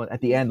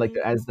 at the end, like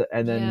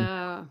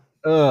Yeah.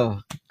 Oh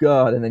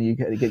god, and then you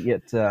get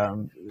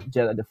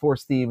Jedi, the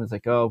Force theme is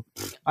like, oh,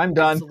 I'm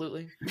done.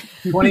 Absolutely.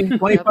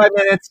 25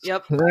 minutes.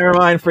 Yep. Never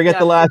mind, forget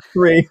the last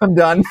 3. I'm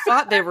done.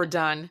 Thought they were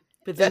done,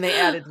 but then they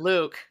added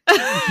Luke.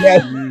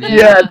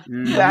 Yes,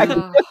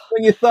 exactly.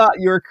 When you thought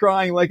you were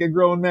crying like a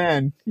grown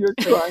man, you're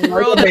crying like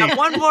Throw a that baby.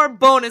 one more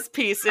bonus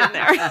piece in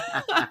there.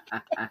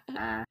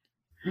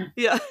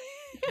 Yeah.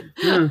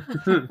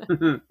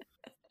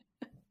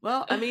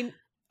 Well, I mean,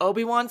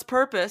 Obi-Wan's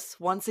purpose,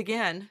 once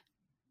again,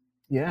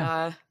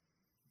 Yeah.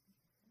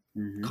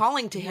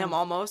 calling to him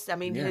almost. I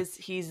mean, Yeah.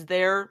 he's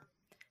there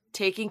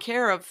taking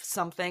care of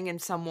something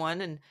and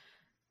someone. And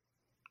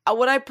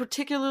what I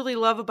particularly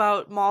love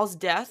about Maul's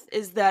death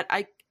is that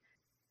I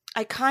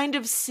kind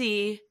of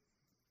see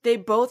they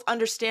both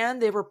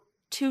understand they were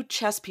two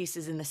chess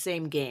pieces in the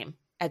same game.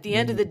 At the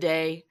end of the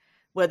day,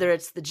 whether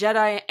it's the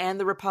Jedi and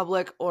the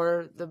Republic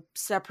or the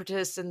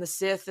Separatists and the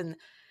Sith, and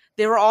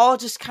they were all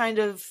just kind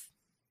of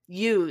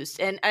used.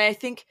 And I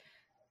think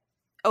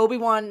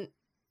Obi-Wan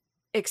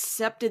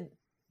accepted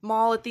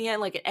Maul at the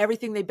end, like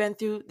everything they've been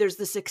through. There's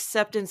this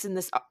acceptance and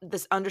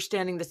this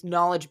understanding, this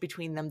knowledge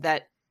between them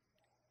that,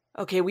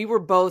 okay, we were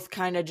both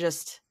kind of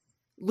just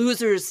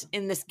losers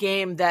in this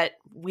game that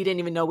we didn't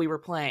even know we were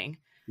playing.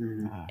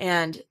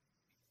 And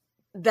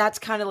that's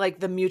kind of like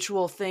the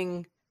mutual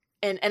thing.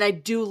 And I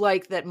do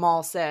like that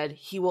Maul said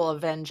he will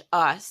avenge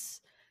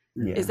us.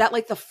 Yeah. Is that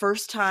like the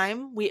first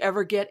time we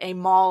ever get a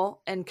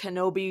Maul and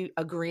Kenobi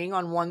agreeing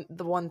on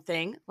the one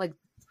thing? Like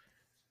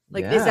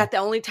Yeah. is that the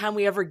only time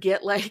we ever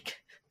get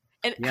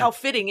and how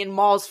fitting in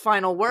Maul's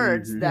final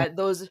words that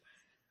those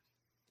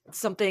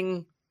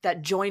something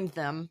that joined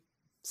them,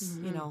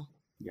 you know.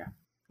 Yeah.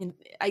 And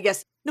I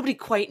guess nobody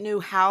quite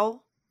knew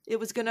how it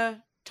was going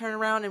to turn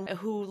around and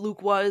who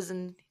Luke was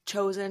and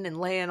chosen and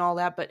Leia and all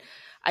that. But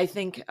I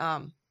think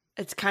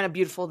it's kind of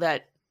beautiful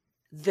that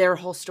their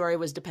whole story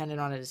was dependent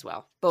on it as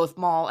well. Both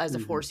Maul as a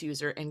Force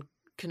user and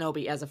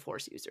Kenobi as a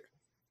Force user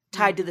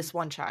tied to this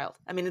one child.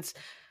 I mean,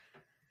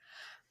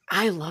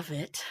 I love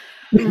it.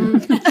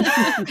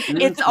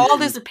 It's all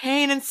this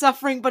pain and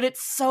suffering, but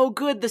it's so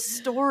good. The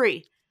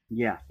story.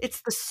 Yeah.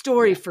 It's the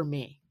story for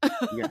me.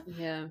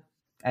 Yeah.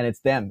 And it's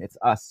them. It's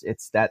us.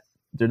 It's that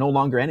they're no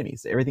longer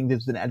enemies. Everything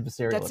has been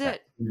adversarial. That's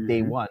it.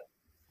 Day one.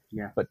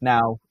 Yeah. But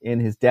now, in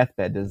his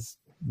deathbed, does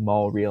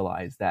Maul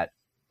realize that,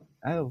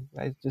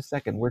 just a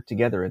second, we're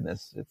together in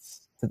this.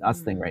 It's an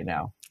us thing right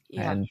now.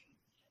 Yeah. And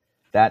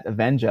that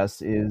avenge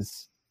us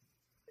is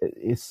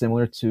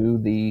similar to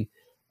the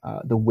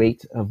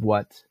weight of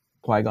what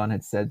Qui-Gon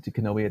had said to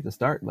Kenobi at the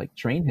start, like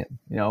train him,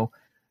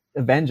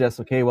 avenge us.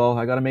 Okay, well,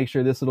 I got to make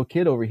sure this little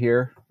kid over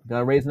here, got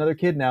to raise another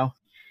kid now.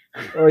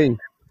 Oy.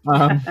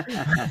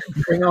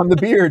 Bring on the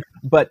beard.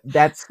 But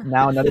that's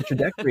now another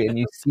trajectory, and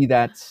you see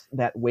that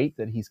weight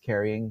that he's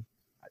carrying,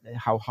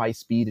 how high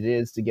speed it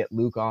is to get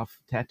Luke off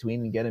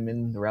Tatooine and get him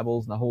in the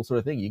Rebels and the whole sort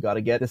of thing. You got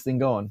to get this thing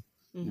going.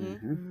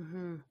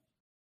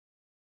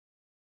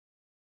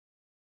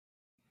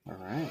 All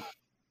right.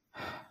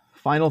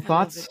 Final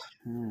thoughts?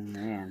 Oh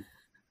man.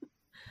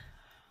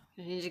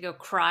 I need to go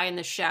cry in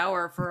the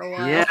shower for a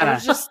while. Yeah. I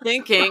was just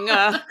thinking.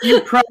 You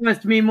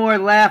promised me more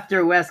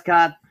laughter,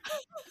 Westcott.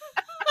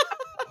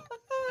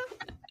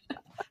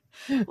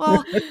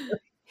 Well,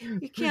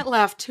 you can't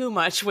laugh too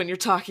much when you're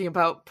talking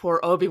about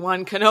poor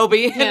Obi-Wan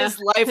Kenobi and his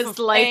life His of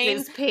life pain.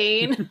 is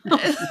pain.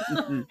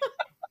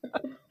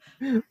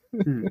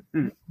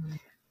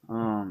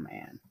 Oh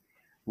man.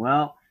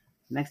 Well,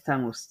 next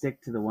time we'll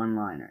stick to the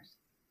one-liners.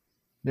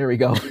 There we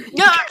go.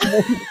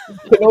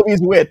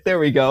 Kenobi's wit. There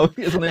we go.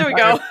 There we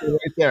go.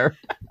 Right there.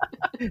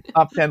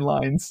 Top 10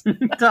 lines.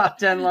 Top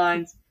 10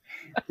 lines.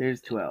 There's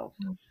 12.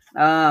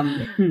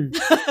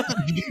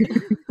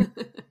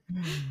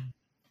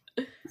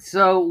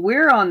 So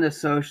we're on the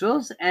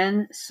socials,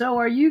 and so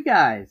are you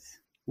guys.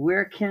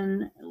 Where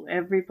can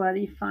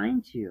everybody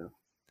find you?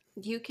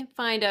 You can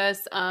find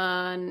us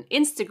on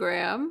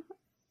Instagram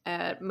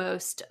at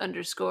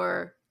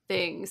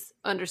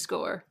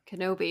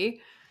most_things_Kenobi,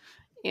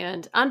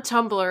 and on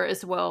Tumblr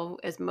as well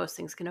as Most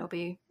Things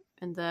Kenobi.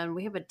 And then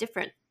we have a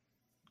different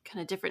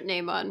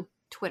name on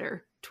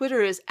Twitter.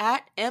 Twitter is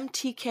at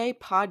MTK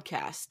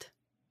Podcast.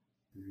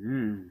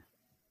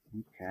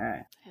 Okay.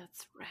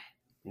 That's right.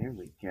 There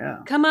we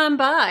go. Come on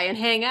by and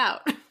hang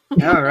out.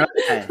 All right.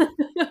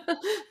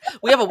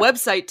 We have a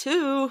website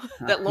too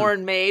that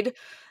Lauren made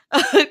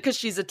because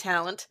she's a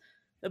talent,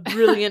 a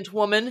brilliant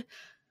woman.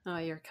 Oh,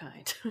 you're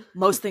kind.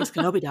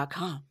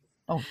 MostThingsKenobi.com.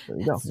 Oh, there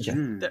you go.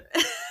 Okay.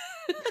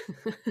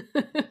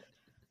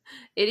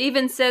 It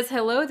even says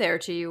hello there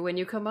to you when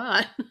you come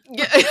on.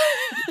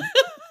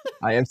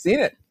 I have seen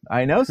it.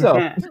 I know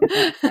so.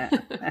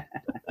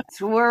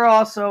 So we're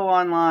also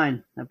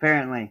online,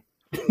 apparently.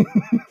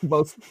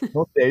 most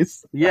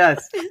days.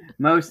 Yes.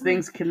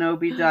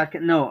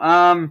 MostThingsKenobi.com.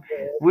 No,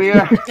 we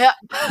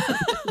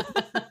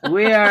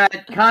are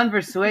at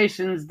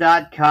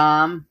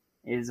conversations.com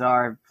is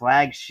our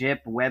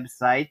flagship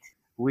website.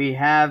 We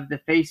have the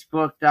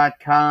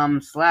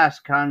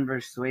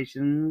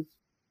facebook.com/conversations.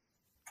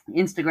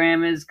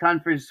 Instagram is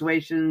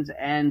Conversations,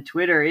 and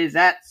Twitter is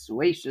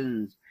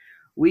 @Swations.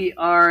 We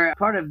are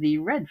part of the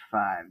Red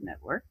 5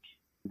 network.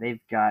 They've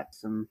got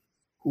some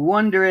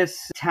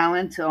wondrous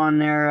talent on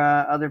their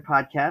other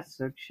podcasts,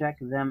 so check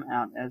them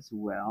out as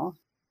well.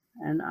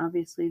 And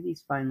obviously,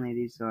 these fine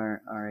ladies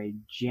are a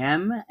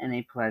gem and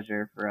a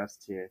pleasure for us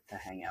to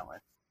hang out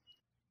with.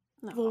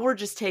 Well, we're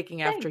just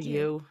taking after Thank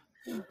you.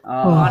 Oh,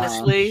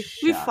 Honestly,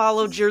 we shucks.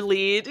 followed your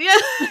lead. Yeah,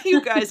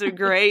 you guys are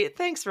great.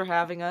 Thanks for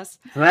having us.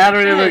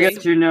 Flattery will Hey.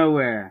 get you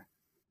nowhere.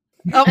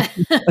 Oh.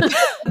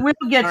 We'll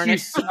get Darn you it.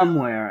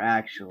 somewhere,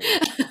 actually.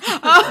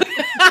 Oh.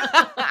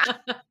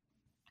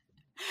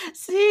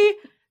 See,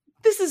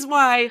 this is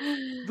why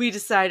we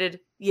decided,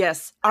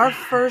 yes, our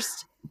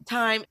first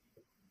time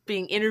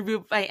being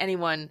interviewed by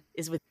anyone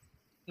is with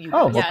you.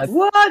 Oh, guys. well, Yes.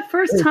 What?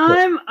 First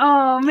time?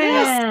 Oh,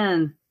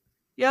 man.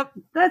 Yep.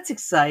 That's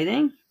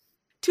exciting.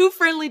 Two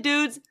friendly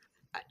dudes.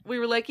 We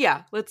were like,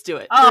 yeah, let's do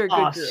it. Oh, They're a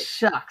good group.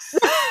 shucks.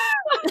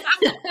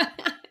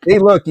 Hey,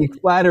 look, he's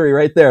flattery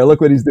right there.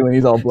 Look what he's doing.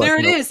 He's all blushing. There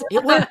it is.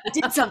 It worked.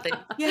 Did something.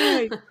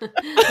 Yay.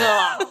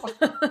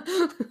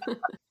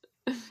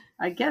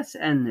 I guess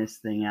end this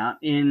thing out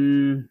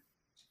in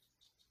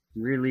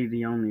really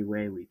the only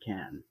way we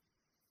can.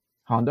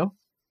 Hondo?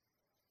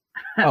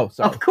 Oh,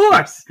 sorry. Of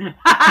course!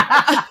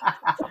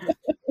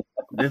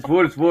 This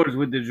force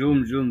with the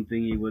zoom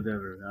thingy,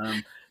 whatever.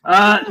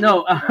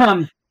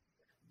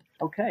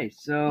 Okay,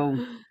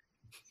 so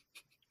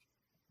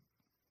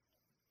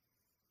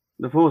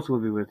The Force will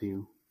be with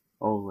you,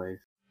 always.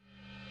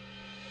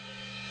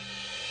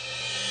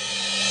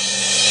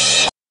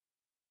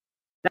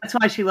 That's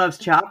why she loves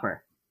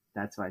Chopper.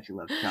 That's why she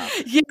loves Chopper.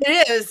 Yeah,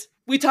 it is.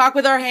 We talk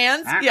with our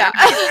hands. Yeah.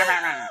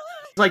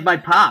 It's like my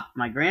pop,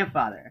 my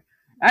grandfather.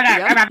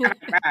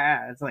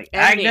 It's like,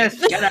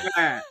 Agnes, get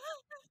her.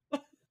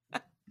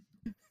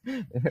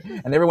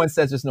 And everyone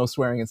says there's no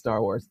swearing in Star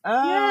Wars.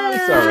 Oh,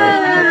 sorry.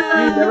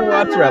 You never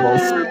watched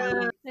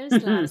Rebels. There's a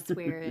lot of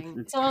swearing.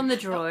 It's all in the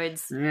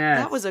droids. Yeah,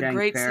 That was a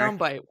great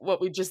soundbite, what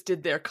we just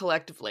did there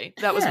collectively.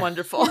 That was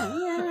wonderful.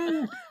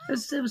 Yeah.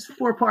 It was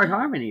 4-part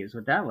harmony is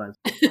what that was.